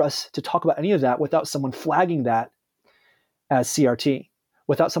hard for us to talk about any of that without someone flagging that as CRT,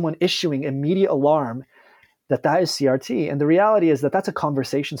 without someone issuing immediate alarm that is CRT. And the reality is that that's a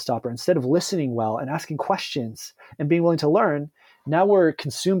conversation stopper. Instead of listening well and asking questions and being willing to learn, now we're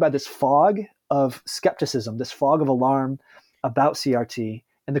consumed by this fog of skepticism, this fog of alarm about CRT,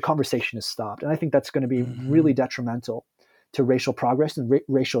 and the conversation is stopped. And I think that's going to be really detrimental to racial progress and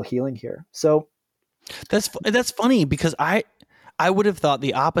racial healing here. So that's funny, because I would have thought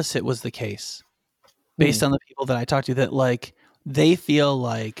the opposite was the case based on the people that I talked to, that like they feel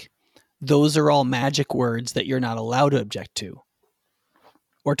like those are all magic words that you're not allowed to object to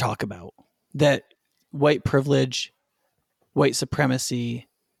or talk about. That white privilege, white supremacy,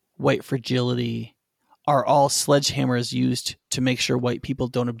 white fragility are all sledgehammers used to make sure white people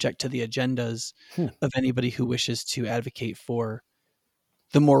don't object to the agendas of anybody who wishes to advocate for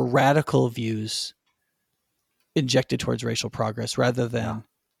the more radical views injected towards racial progress, rather than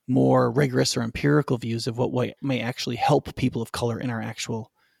more rigorous or empirical views of what may actually help people of color in our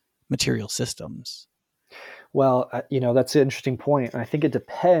actual material systems. Well, that's an interesting point. And I think it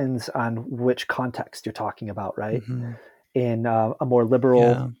depends on which context you're talking about, right? In a more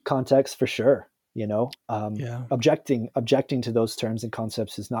liberal context, for sure. Objecting to those terms and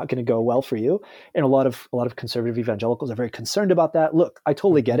concepts is not going to go well for you. And a lot of conservative evangelicals are very concerned about that. Look, I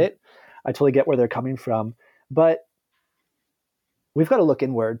totally get it. I totally get where they're coming from, but we've got to look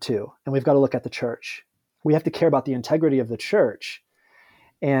inward too. And we've got to look at the church. We have to care about the integrity of the church.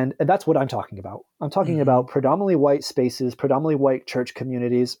 And that's what I'm talking about. I'm talking about predominantly white spaces, predominantly white church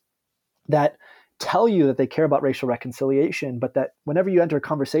communities that tell you that they care about racial reconciliation, but that whenever you enter a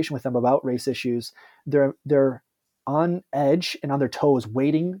conversation with them about race issues, they're on edge and on their toes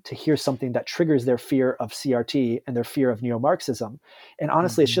waiting to hear something that triggers their fear of CRT and their fear of neo-Marxism. And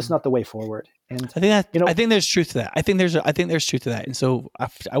honestly, it's just not the way forward. And I think there's truth to that. I think there's truth to that. And so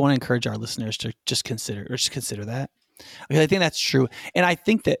I want to encourage our listeners to just consider that. Because I think that's true. And I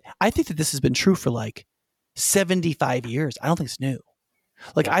think that this has been true for like 75 years. I don't think it's new.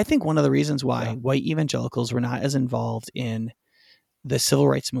 Like, I think one of the reasons why white evangelicals were not as involved in the civil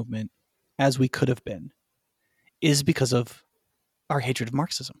rights movement as we could have been is because of our hatred of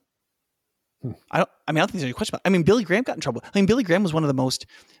Marxism. I don't think there's any question about it. I mean, Billy Graham got in trouble. I mean, Billy Graham was one of the most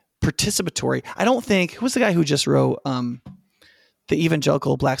participatory. I don't think, who was the guy who just wrote, the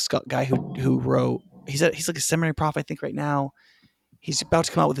evangelical black guy who wrote, he's like a seminary prof, I think, right now. He's about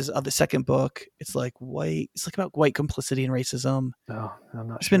to come out with his the second book. It's like about white complicity and racism. No, I'm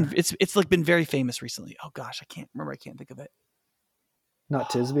not sure. It's like been very famous recently. Oh gosh, I can't think of it. Not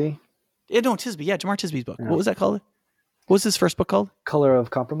Tisby? No, Tisby. Yeah, Jamar Tisby's book. Yeah. What was that called? What was his first book called? Color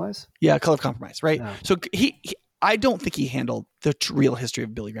of Compromise? Yeah, Color of Compromise, right? Yeah. So I don't think he handled the real history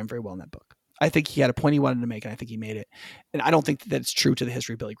of Billy Graham very well in that book. I think he had a point he wanted to make, and I think he made it. And I don't think that it's true to the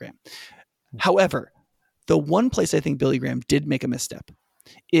history of Billy Graham. However, the one place I think Billy Graham did make a misstep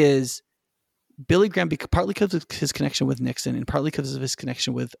is Billy Graham, partly because of his connection with Nixon and partly because of his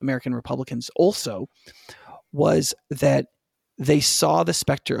connection with American Republicans also, was that they saw the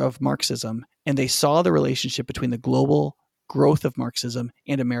specter of Marxism and they saw the relationship between the global growth of Marxism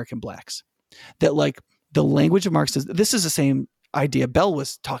and American blacks. That like the language of Marxism, this is the same idea Bell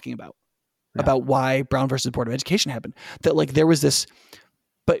was talking about why Brown versus Board of Education happened. That like there was this,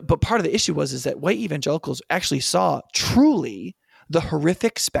 but part of the issue is that white evangelicals actually saw truly the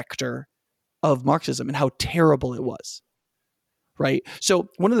horrific specter of Marxism and how terrible it was. Right. So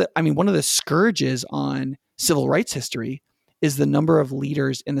one of the scourges on civil rights history is the number of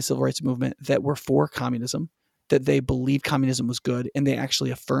leaders in the civil rights movement that were for communism, that they believed communism was good, and they actually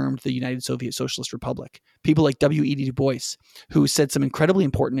affirmed the United Soviet Socialist Republic. People like W.E.B. Du Bois, who said some incredibly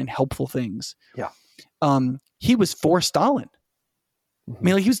important and helpful things. Yeah. He was for Stalin. I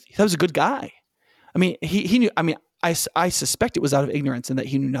mean, like that was a good guy. I mean, he knew. I mean, I suspect it was out of ignorance and that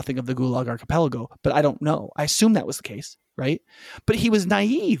he knew nothing of the Gulag Archipelago, but I don't know. I assume that was the case, right? But he was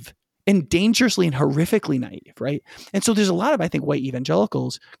naive and dangerously and horrifically naive, right? And so there's a lot of, I think, white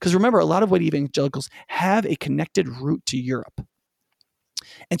evangelicals, because remember, a lot of white evangelicals have a connected route to Europe.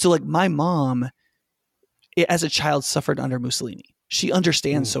 And so like my mom, as a child, suffered under Mussolini. She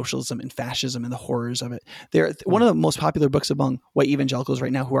understands socialism and fascism and the horrors of it. One of the most popular books among white evangelicals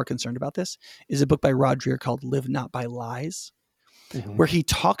right now who are concerned about this is a book by Rod Dreher called Live Not by Lies, where he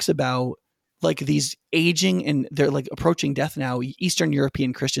talks about like these aging and they're like approaching death now, Eastern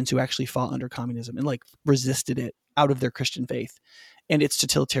European Christians who actually fought under communism and like resisted it out of their Christian faith and its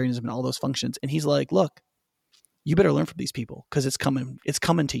totalitarianism and all those functions. And he's like, look, you better learn from these people because it's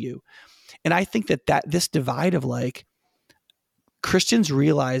coming to you. And I think that this divide of like Christians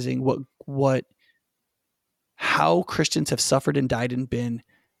realizing how Christians have suffered and died and been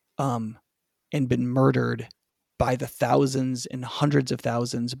murdered by the thousands and hundreds of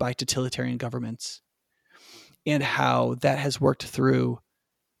thousands by totalitarian governments, and how that has worked through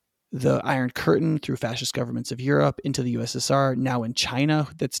the Iron Curtain, through fascist governments of Europe, into the USSR, now in China,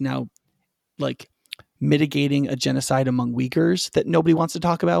 that's now like mitigating a genocide among Uyghurs that nobody wants to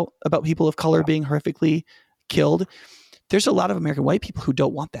talk about people of color being horrifically killed. There's a lot of American white people who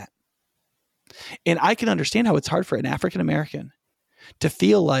don't want that. And I can understand how it's hard for an African American to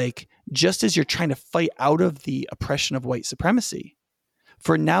feel like, just as you're trying to fight out of the oppression of white supremacy,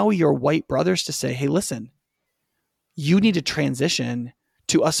 for now your white brothers to say, hey, listen, you need to transition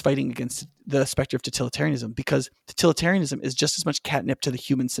to us fighting against the specter of totalitarianism, because totalitarianism is just as much catnip to the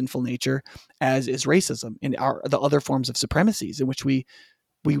human sinful nature as is racism and the other forms of supremacies in which we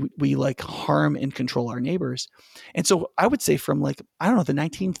like harm and control our neighbors. And so I would say from like, I don't know, the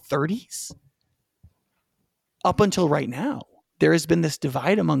 1930s up until right now, there has been this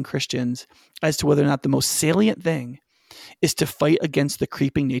divide among Christians as to whether or not the most salient thing is to fight against the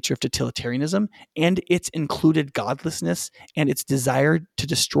creeping nature of totalitarianism and its included godlessness and its desire to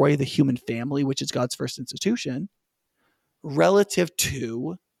destroy the human family, which is God's first institution, relative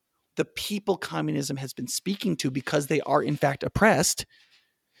to the people communism has been speaking to because they are in fact oppressed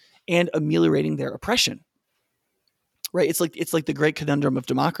and ameliorating their oppression. Right? It's like the great conundrum of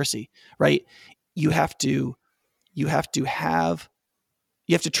democracy, right? You have to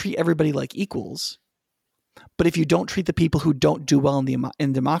treat everybody like equals. But if you don't treat the people who don't do well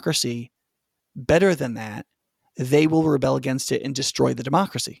in democracy better than that, they will rebel against it and destroy the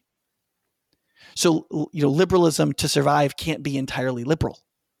democracy. So, liberalism to survive can't be entirely liberal.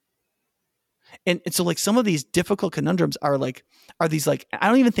 And so like some of these difficult conundrums are these I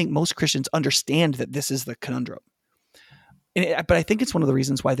don't even think most Christians understand that this is the conundrum. But I think it's one of the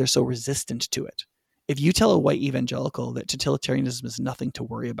reasons why they're so resistant to it. If you tell a white evangelical that totalitarianism is nothing to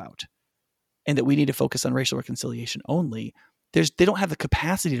worry about and that we need to focus on racial reconciliation only, they don't have the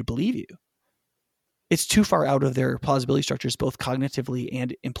capacity to believe you. It's too far out of their plausibility structures, both cognitively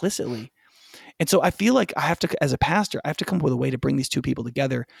and implicitly. And so I feel like I have to, as a pastor, I have to come up with a way to bring these two people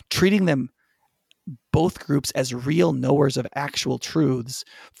together, treating them, both groups, as real knowers of actual truths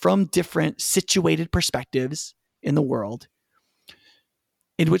from different situated perspectives in the world,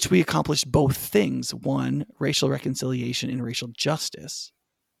 in which we accomplish both things. One, racial reconciliation and racial justice,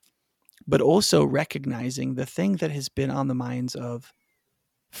 but also recognizing the thing that has been on the minds of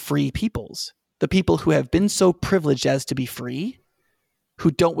free peoples, the people who have been so privileged as to be free, who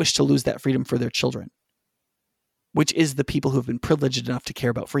don't wish to lose that freedom for their children, which is the people who have been privileged enough to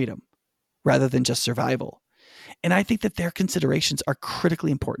care about freedom rather than just survival. And I think that their considerations are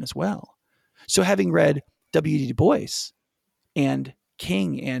critically important as well. So having read W.E.B. Du Bois and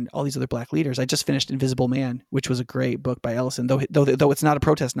King and all these other Black leaders, I just finished Invisible Man, which was a great book by Ellison. Though it's not a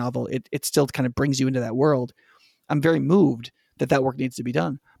protest novel, it still kind of brings you into that world. I'm very moved that work needs to be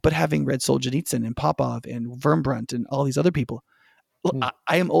done. But having read Solzhenitsyn and Popov and Wurmbrand and all these other people,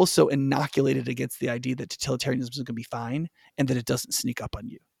 I am also inoculated against the idea that totalitarianism is going to be fine and that it doesn't sneak up on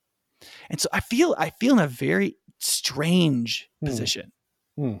you. And so I feel in a very strange position.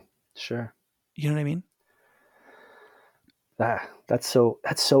 Sure. You know what I mean? That's so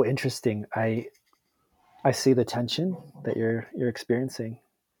interesting. I see the tension that you're experiencing.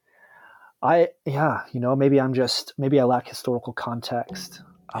 Maybe I lack historical context.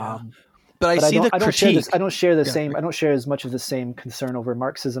 But I see the critique. I don't share as much of the same concern over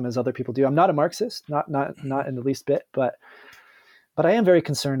Marxism as other people do. I'm not a Marxist, not in the least bit, but I am very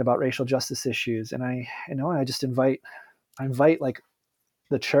concerned about racial justice issues. And I invite like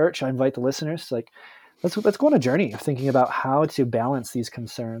the church, I invite the listeners to let's go on a journey of thinking about how to balance these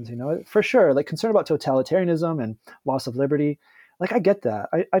concerns. For sure, like concern about totalitarianism and loss of liberty. Like I get that.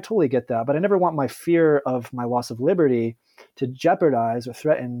 I totally get that. But I never want my fear of my loss of liberty to jeopardize or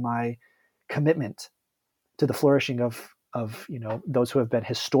threaten my commitment to the flourishing of of, those who have been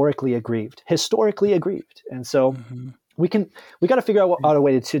historically aggrieved. And so we got to figure out a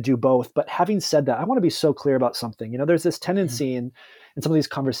way to do both. But having said that, I want to be so clear about something. There's this tendency in some of these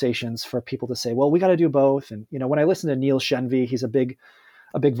conversations for people to say, well, we got to do both. And, when I listen to Neil Shenvi, he's a big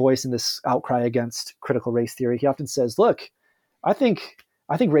voice in this outcry against critical race theory. He often says, look, I think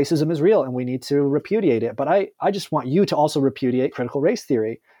racism is real and we need to repudiate it. But I just want you to also repudiate critical race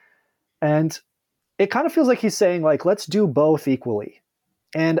theory. And it kind of feels like he's saying, like, let's do both equally.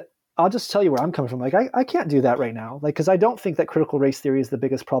 And I'll just tell you where I'm coming from. Like, I can't do that right now. Like, because I don't think that critical race theory is the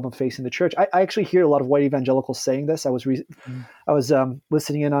biggest problem facing the church. I actually hear a lot of white evangelicals saying this. I was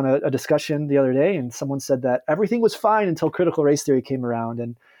listening in on a discussion the other day, and someone said that everything was fine until critical race theory came around.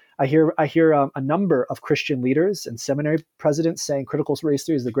 And I hear a number of Christian leaders and seminary presidents saying critical race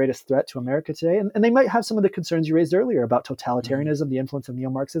theory is the greatest threat to America today. And they might have some of the concerns you raised earlier about totalitarianism, the influence of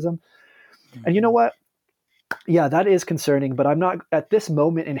neo-Marxism. And you know what? Yeah, that is concerning, but I'm not at this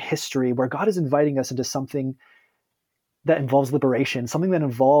moment in history where God is inviting us into something that involves liberation, something that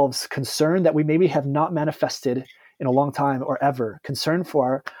involves concern that we maybe have not manifested in a long time or ever, concern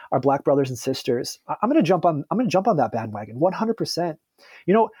for our Black brothers and sisters. I'm going to jump on that bandwagon 100%.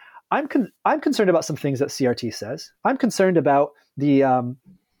 I'm concerned about some things that CRT says. I'm concerned about the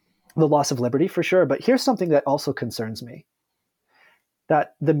loss of liberty for sure, but here's something that also concerns me.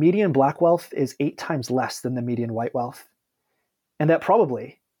 That the median Black wealth is 8 times less than the median white wealth. And that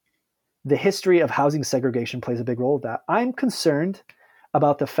probably the history of housing segregation plays a big role with that. I'm concerned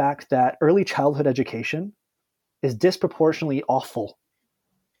about the fact that early childhood education is disproportionately awful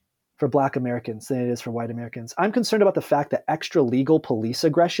for Black Americans than it is for white Americans. I'm concerned about the fact that extra legal police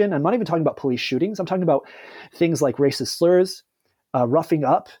aggression, I'm not even talking about police shootings, I'm talking about things like racist slurs, roughing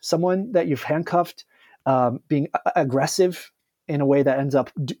up someone that you've handcuffed, being aggressive in a way that ends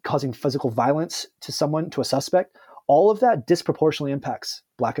up causing physical violence to a suspect. All of that disproportionately impacts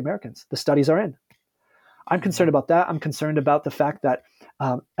Black Americans. The studies are in. I'm concerned about that. I'm concerned about the fact that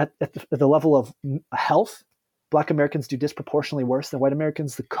at the level of health, Black Americans do disproportionately worse than white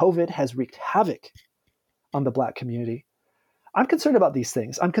Americans. The COVID has wreaked havoc on the Black community. I'm concerned about these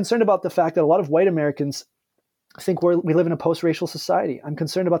things. I'm concerned about the fact that a lot of white Americans think we live in a post-racial society. I'm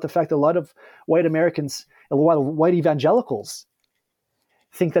concerned about the fact that a lot of white Americans, a lot of white evangelicals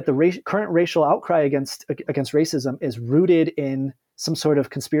think that the current racial outcry against racism is rooted in some sort of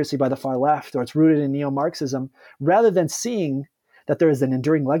conspiracy by the far left, or it's rooted in neo-Marxism, rather than seeing that there is an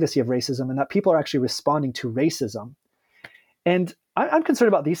enduring legacy of racism and that people are actually responding to racism. And I'm concerned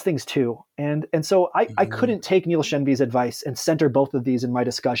about these things too. And so I couldn't take Neil Shenvi's advice and center both of these in my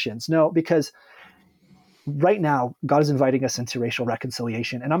discussions. No, because right now, God is inviting us into racial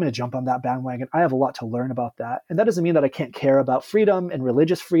reconciliation, and I'm going to jump on that bandwagon. I have a lot to learn about that. And that doesn't mean that I can't care about freedom and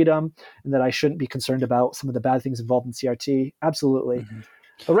religious freedom, and that I shouldn't be concerned about some of the bad things involved in CRT. Absolutely.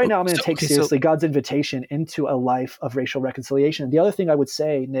 But right now, I'm going to take seriously God's invitation into a life of racial reconciliation. The other thing I would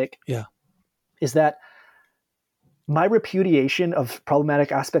say, Nick, is that my repudiation of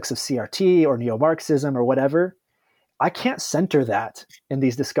problematic aspects of CRT or neo-Marxism or whatever, I can't center that in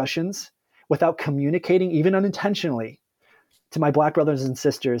these discussions without communicating, even unintentionally, to my Black brothers and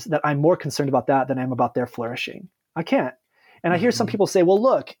sisters that I'm more concerned about that than I'm about their flourishing. I can't. And I hear some people say, well,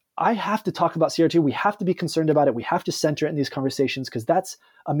 look, I have to talk about CRT. We have to be concerned about it. We have to center it in these conversations because that's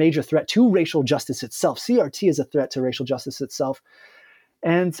a major threat to racial justice itself. CRT is a threat to racial justice itself.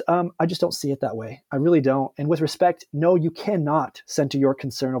 And I just don't see it that way. I really don't. And with respect, no, you cannot center your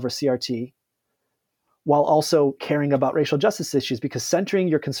concern over CRT while also caring about racial justice issues, because centering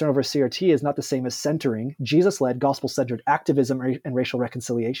your concern over CRT is not the same as centering Jesus-led, gospel-centered activism and racial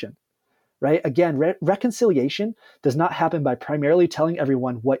reconciliation, right? Again, reconciliation does not happen by primarily telling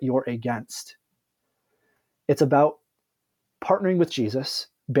everyone what you're against. It's about partnering with Jesus,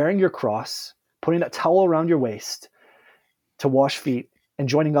 bearing your cross, putting that towel around your waist to wash feet, and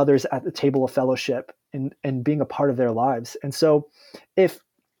joining others at the table of fellowship and being a part of their lives. And so if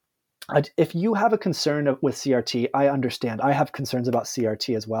you have a concern with CRT, I understand. I have concerns about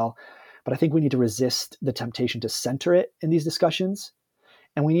CRT as well, but I think we need to resist the temptation to center it in these discussions.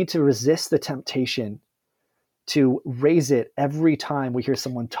 And we need to resist the temptation to raise it every time we hear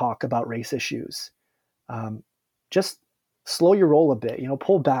someone talk about race issues. Just slow your roll a bit,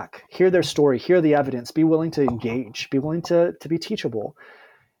 pull back, hear their story, hear the evidence, be willing to engage, be willing to be teachable.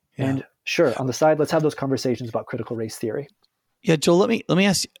 Yeah. And sure, on the side, let's have those conversations about critical race theory. Yeah, Joel, let me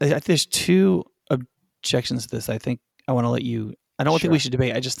ask you, there's 2 objections to this. I think I want to let you, I don't think we should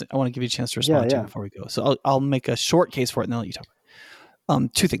debate. I want to give you a chance to respond to before we go. So I'll make a short case for it and then I'll let you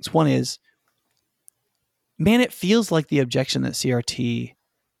talk. 2 things. One is, man, it feels like the objection that CRT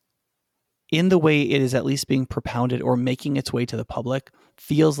in the way it is at least being propounded or making its way to the public,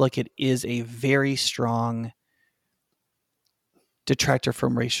 feels like it is a very strong detractor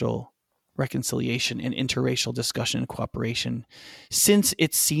from racial reconciliation and interracial discussion and cooperation, since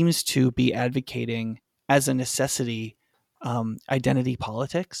it seems to be advocating as a necessity identity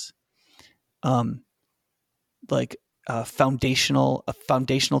politics, like a foundational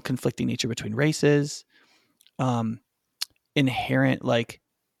conflicting nature between races, inherent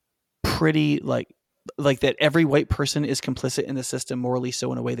pretty that every white person is complicit in the system, morally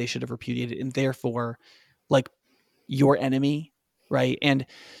so, in a way they should have repudiated, and therefore your enemy, right? And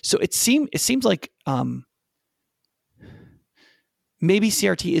so it seems like maybe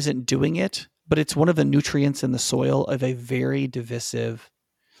CRT isn't doing it, but it's one of the nutrients in the soil of a very divisive.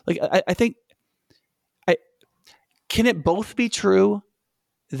 I think can it both be true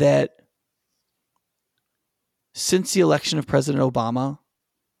that since the election of President Obama,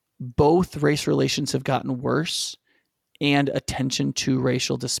 both race relations have gotten worse and attention to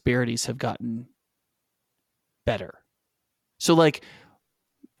racial disparities have gotten better? So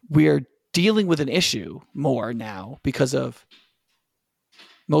we're dealing with an issue more now because of,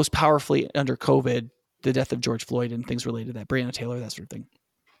 most powerfully under COVID, the death of George Floyd and things related to that, Breonna Taylor, that sort of thing.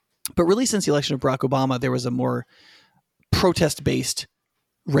 But really, since the election of Barack Obama, there was a more protest-based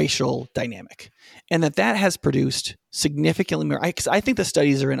racial dynamic, and that has produced significantly more. Because I think the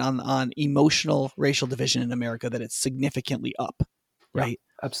studies are on emotional racial division in America, that it's significantly up, right?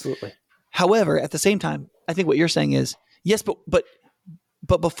 Yeah, absolutely. However, at the same time, I think what you're saying is yes,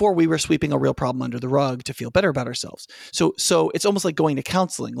 but before we were sweeping a real problem under the rug to feel better about ourselves. So it's almost like going to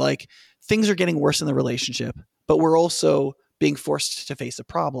counseling. Like, things are getting worse in the relationship, but we're also being forced to face a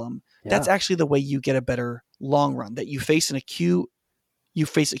problem. Yeah. That's actually the way you get a better long run, that you face acute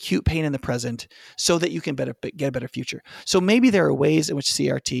pain in the present so that you can get a better future. So maybe there are ways in which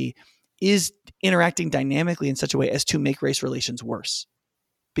CRT is interacting dynamically in such a way as to make race relations worse,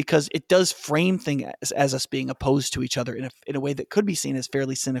 because it does frame things as us being opposed to each other in a way that could be seen as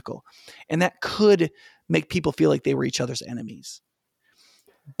fairly cynical. And that could make people feel like they were each other's enemies.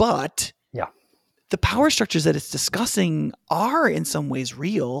 But the power structures that it's discussing are in some ways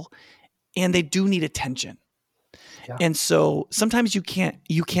real, and they do need attention. Yeah. And so sometimes you can't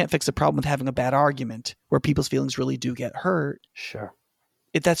fix a problem with having a bad argument where people's feelings really do get hurt. Sure.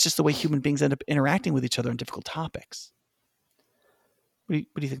 That's just the way human beings end up interacting with each other on difficult topics. What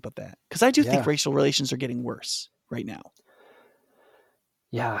do you think about that? Because I do think racial relations are getting worse right now.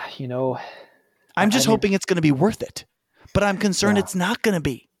 Yeah, I'm just hoping it's going to be worth it, but I'm concerned it's not going to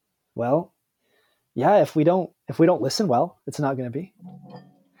be. Well, yeah, if we don't listen well, it's not going to be.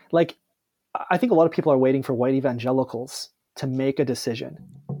 I think a lot of people are waiting for white evangelicals to make a decision.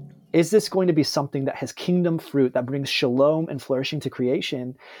 Is this going to be something that has kingdom fruit, that brings shalom and flourishing to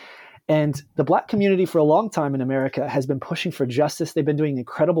creation? And the Black community for a long time in America has been pushing for justice. They've been doing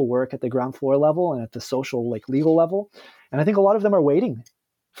incredible work at the ground floor level and at the social, legal level. And I think a lot of them are waiting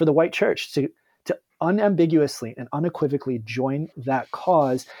for the white church to unambiguously and unequivocally join that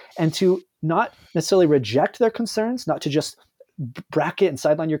cause, and to not necessarily reject their concerns, not to just bracket and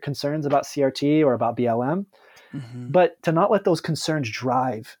sideline your concerns about CRT or about BLM, but to not let those concerns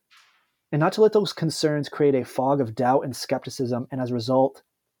drive, and not to let those concerns create a fog of doubt and skepticism, and as a result,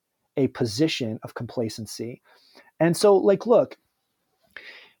 a position of complacency. And so, look,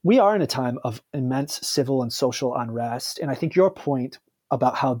 we are in a time of immense civil and social unrest. And I think your point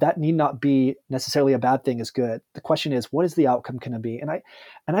about how that need not be necessarily a bad thing is good. The question is, what is the outcome going to be? And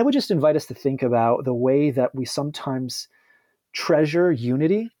I would just invite us to think about the way that we sometimes treasure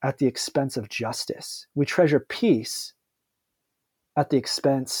unity at the expense of justice. We treasure peace at the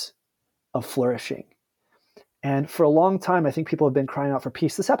expense of flourishing. And for a long time, I think people have been crying out for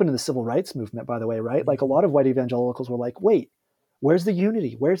peace. This happened in the civil rights movement, by the way, right? A lot of white evangelicals were like, wait, where's the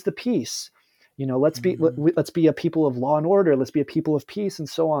unity? Where's the peace? Let's be a people of law and order. Let's be a people of peace, and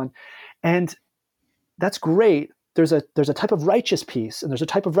so on. And that's great. There's a type of righteous peace, and there's a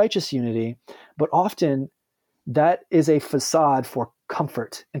type of righteous unity, but often that is a facade for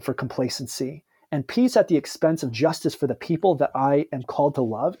comfort and for complacency. And peace at the expense of justice for the people that I am called to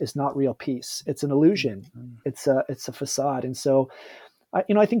love is not real peace. It's an illusion. It's a facade. And so,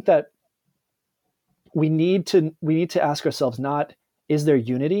 I think that we need to ask ourselves, not is there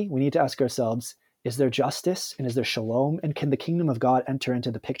unity? We need to ask ourselves, is there justice, and is there shalom? And can the kingdom of God enter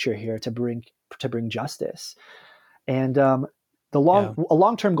into the picture here to bring justice? And a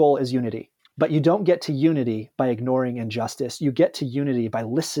long-term goal is unity. But you don't get to unity by ignoring injustice. You get to unity by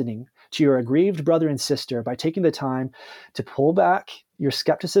listening to your aggrieved brother and sister, by taking the time to pull back your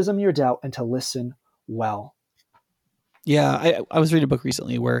skepticism, your doubt, and to listen well. Yeah, I was reading a book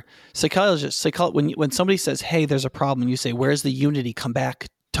recently where when somebody says, "Hey, there's a problem," you say, "Where's the unity? Come back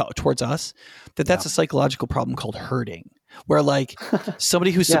towards us." That's a psychological problem called herding, where like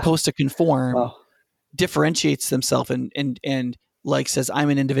somebody who's supposed to conform differentiates themselves and like says, "I'm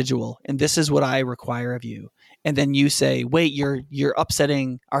an individual, and this is what I require of you." And then you say, "Wait, you're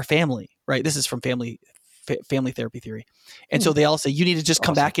upsetting our family," right? This is from family therapy theory, and so they all say, "You need to just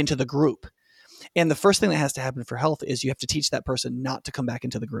come back into the group." And the first thing that has to happen for health is you have to teach that person not to come back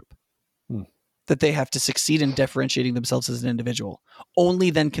into the group, that they have to succeed in differentiating themselves as an individual. Only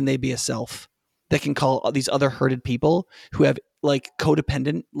then can they be a self that can call these other herded people who have like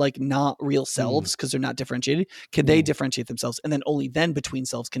codependent, like not real selves because they're not differentiated. Can they differentiate themselves? And then only then between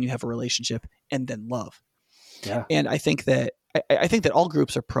selves can you have a relationship and then love. Yeah. And I think that all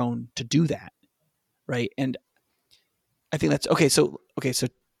groups are prone to do that. Right. And I think that's okay. So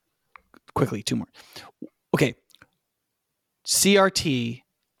quickly, two more. Okay. CRT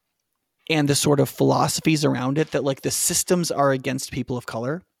and the sort of philosophies around it that like the systems are against people of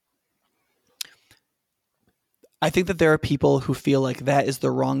color. I think that there are people who feel like that is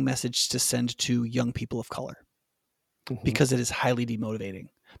the wrong message to send to young people of color because it is highly demotivating,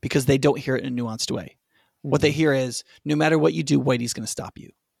 because they don't hear it in a nuanced way. What they hear is, no matter what you do, whitey's going to stop you.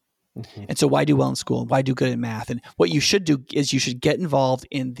 And so why do well in school? Why do good in math? And what you should do is you should get involved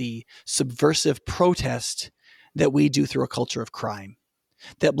in the subversive protest that we do through a culture of crime.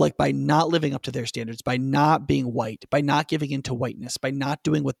 That like by not living up to their standards, by not being white, by not giving into whiteness, by not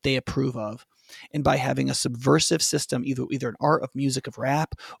doing what they approve of, and by having a subversive system, either an art of music, of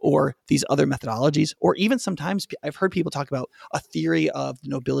rap, or these other methodologies, or even sometimes I've heard people talk about a theory of the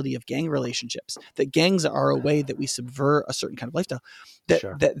nobility of gang relationships, that gangs are a way that we subvert a certain kind of lifestyle.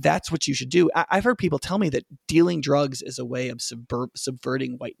 That's what you should do. I've heard people tell me that dealing drugs is a way of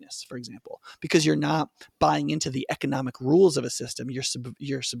subverting whiteness, for example, because you're not buying into the economic rules of a system.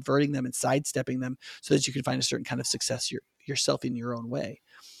 You're subverting them and sidestepping them so that you can find a certain kind of success yourself in your own way.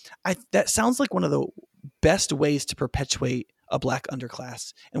 That sounds like one of the best ways to perpetuate a Black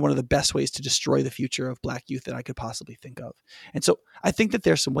underclass and one of the best ways to destroy the future of Black youth that I could possibly think of. And so I think that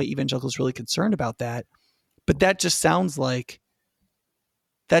there's some white evangelicals really concerned about that, but that just sounds like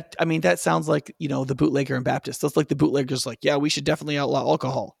that. I mean, that sounds like, the bootlegger and Baptist. That's like the bootleggers like, yeah, we should definitely outlaw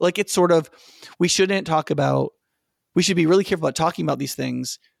alcohol. Like it's sort of, we should be really careful about talking about these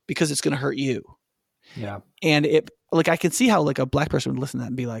things because it's going to hurt you. Yeah. And I can see how like a Black person would listen to that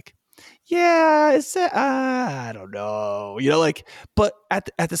and be like, yeah, I don't know, but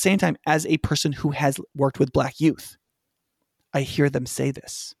at the same time, as a person who has worked with Black youth, I hear them say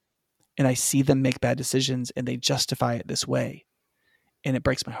this and I see them make bad decisions and they justify it this way. And it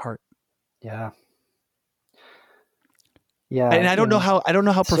breaks my heart. Yeah. Yeah. And I don't know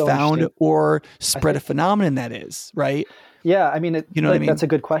how profound or spread a phenomenon that is, right? Yeah. I mean, what I mean? That's a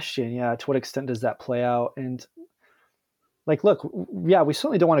good question. Yeah. To what extent does that play out? And like, look, yeah, we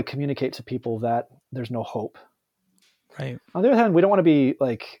certainly don't want to communicate to people that there's no hope. Right. On the other hand, we don't want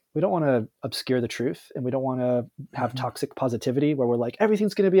to obscure the truth, and we don't want to have toxic positivity where we're like,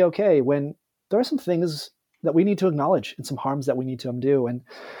 everything's going to be okay, when there are some things that we need to acknowledge and some harms that we need to undo. And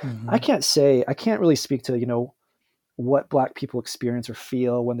I can't really speak to, what Black people experience or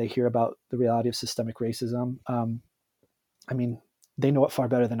feel when they hear about the reality of systemic racism. I mean, they know it far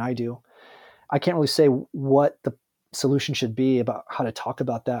better than I do. I can't really say what the solution should be about how to talk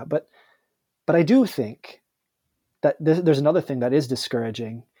about that. But I do think that there's another thing that is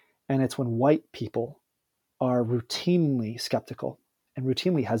discouraging, and it's when white people are routinely skeptical and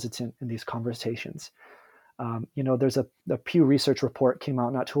routinely hesitant in these conversations. There's a Pew Research report came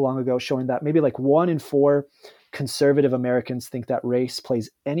out not too long ago showing that maybe like 1 in 4 conservative Americans think that race plays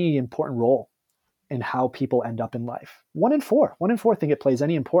any important role in how people end up in life. 1 in 4 think it plays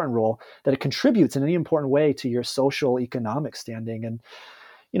any important role, that it contributes in any important way to your social economic standing. And,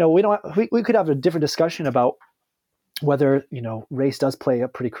 we could have a different discussion about whether, race does play a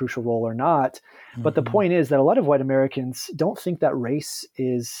pretty crucial role or not. But the point is that a lot of white Americans don't think that race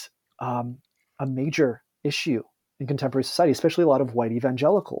is a major issue in contemporary society, especially a lot of white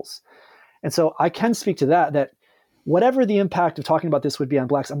evangelicals. And so I can speak to that whatever the impact of talking about this would be on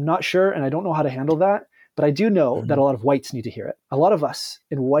Blacks, I'm not sure, and I don't know how to handle that, but I do know that a lot of whites need to hear it. A lot of us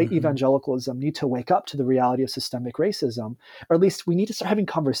in white evangelicalism need to wake up to the reality of systemic racism, or at least we need to start having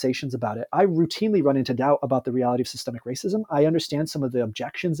conversations about it. I routinely run into doubt about the reality of systemic racism. I understand some of the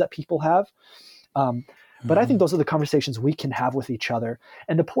objections that people have, but I think those are the conversations we can have with each other.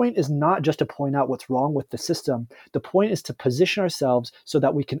 And the point is not just to point out what's wrong with the system. The point is to position ourselves so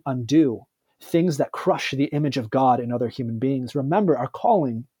that we can undo things that crush the image of God in other human beings. Remember, our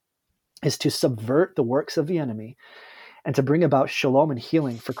calling is to subvert the works of the enemy and to bring about shalom and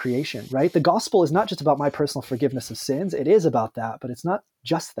healing for creation, right? The gospel is not just about my personal forgiveness of sins. It is about that, but it's not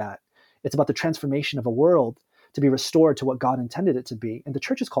just that. It's about the transformation of a world to be restored to what God intended it to be. And the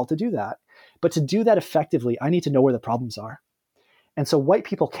church is called to do that. But to do that effectively, I need to know where the problems are. And so white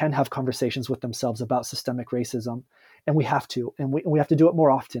people can have conversations with themselves about systemic racism, and we have to. And we have to do it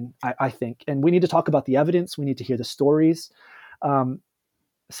more often, I think. And we need to talk about the evidence. We need to hear the stories.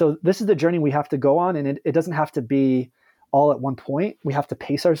 So this is the journey we have to go on, and it doesn't have to be all at one point. We have to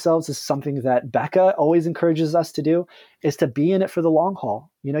pace ourselves. This is something that Becca always encourages us to do, is to be in it for the long haul.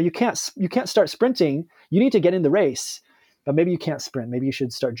 You can't start sprinting. You need to get in the race, but maybe you can't sprint. Maybe you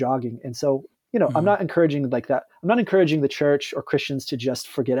should start jogging. And so, I'm not encouraging like that. I'm not encouraging the church or Christians to just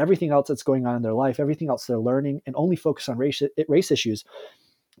forget everything else that's going on in their life, everything else they're learning, and only focus on race issues.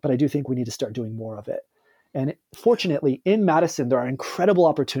 But I do think we need to start doing more of it. And fortunately, in Madison, there are incredible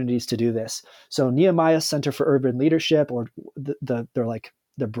opportunities to do this. So Nehemiah Center for Urban Leadership, or they're like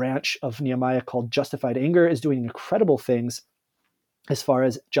the branch of Nehemiah called Justified Anger, is doing incredible things as far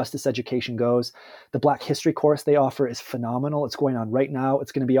as justice education goes. The Black History course they offer is phenomenal. It's going on right now.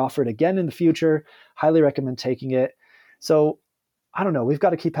 It's going to be offered again in the future. Highly recommend taking it. So I don't know. We've got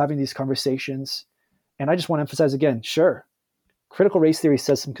to keep having these conversations. And I just want to emphasize again, sure, critical race theory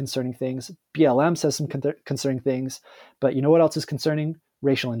says some concerning things. BLM says some concerning things. But you know what else is concerning?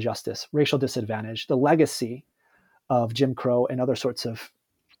 Racial injustice, racial disadvantage, the legacy of Jim Crow and other sorts of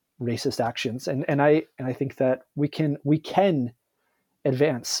racist actions. And I think that we can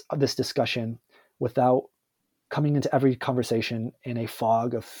advance this discussion without coming into every conversation in a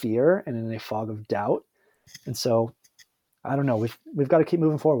fog of fear and in a fog of doubt. And so I don't know. We've got to keep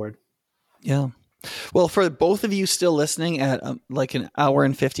moving forward. Yeah. Well, for both of you still listening at like an hour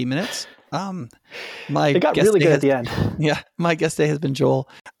and 50 minutes, it got really good at the end. Yeah. My guest today has been Joel.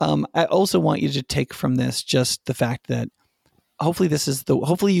 I also want you to take from this just the fact that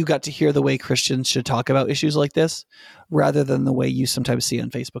hopefully you got to hear the way Christians should talk about issues like this, rather than the way you sometimes see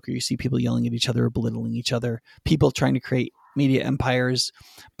on Facebook, or you see people yelling at each other or belittling each other, people trying to create media empires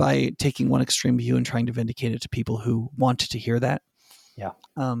by taking one extreme view and trying to vindicate it to people who wanted to hear that. Yeah.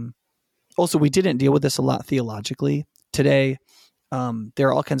 Also, we didn't deal with this a lot theologically today. There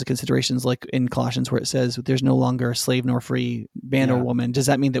are all kinds of considerations, like in Colossians, where it says there's no longer slave nor free, man or woman. Does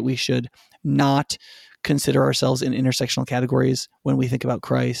that mean that we should not consider ourselves in intersectional categories when we think about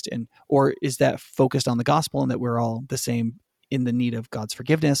Christ? Or is that focused on the gospel and that we're all the same in the need of God's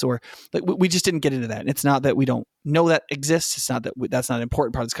forgiveness? Or like, we just didn't get into that. And it's not that we don't know that exists. It's not that that's not an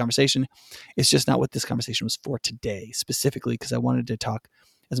important part of this conversation. It's just not what this conversation was for today, specifically because I wanted to talk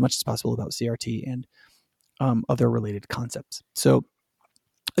as much as possible about CRT and other related concepts. So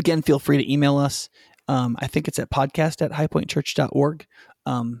again, feel free to email us. I think it's at podcast@highpointchurch.org.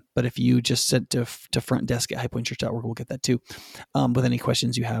 But if you just send to front desk at highpointchurch.org, we'll get that too. With any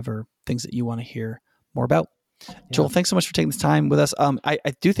questions you have or things that you want to hear more about. Yeah. Joel, thanks so much for taking this time with us. I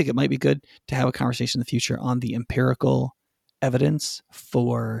do think it might be good to have a conversation in the future on the empirical evidence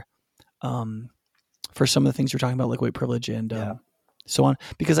for some of the things you're talking about, like white privilege and so on,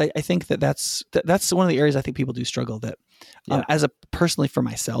 because I think that's one of the areas I think people do struggle. That personally for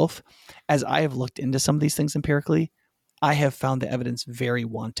myself, as I have looked into some of these things empirically, I have found the evidence very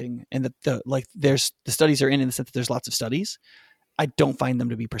wanting, and that the studies are in the sense that there's lots of studies. I don't find them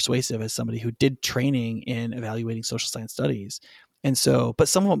to be persuasive as somebody who did training in evaluating social science studies. And so, but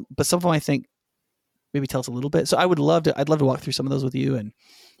some of them I think maybe tell us a little bit. So I'd love to walk through some of those with you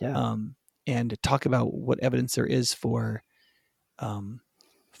and talk about what evidence there is for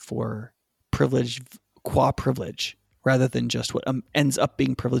privilege, qua privilege, rather than just what ends up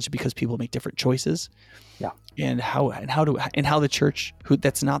being privileged because people make different choices. Yeah. And how the church,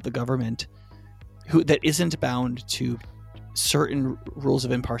 that's not the government, that isn't bound to certain rules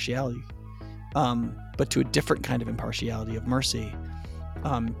of impartiality, but to a different kind of impartiality of mercy,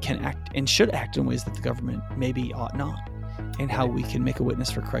 can act and should act in ways that the government maybe ought not, and how we can make a witness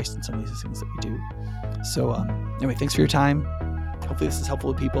for Christ in some of these things that we do. So anyway, thanks for your time. Hopefully this is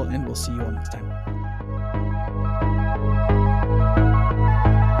helpful to people, and we'll see you all next time.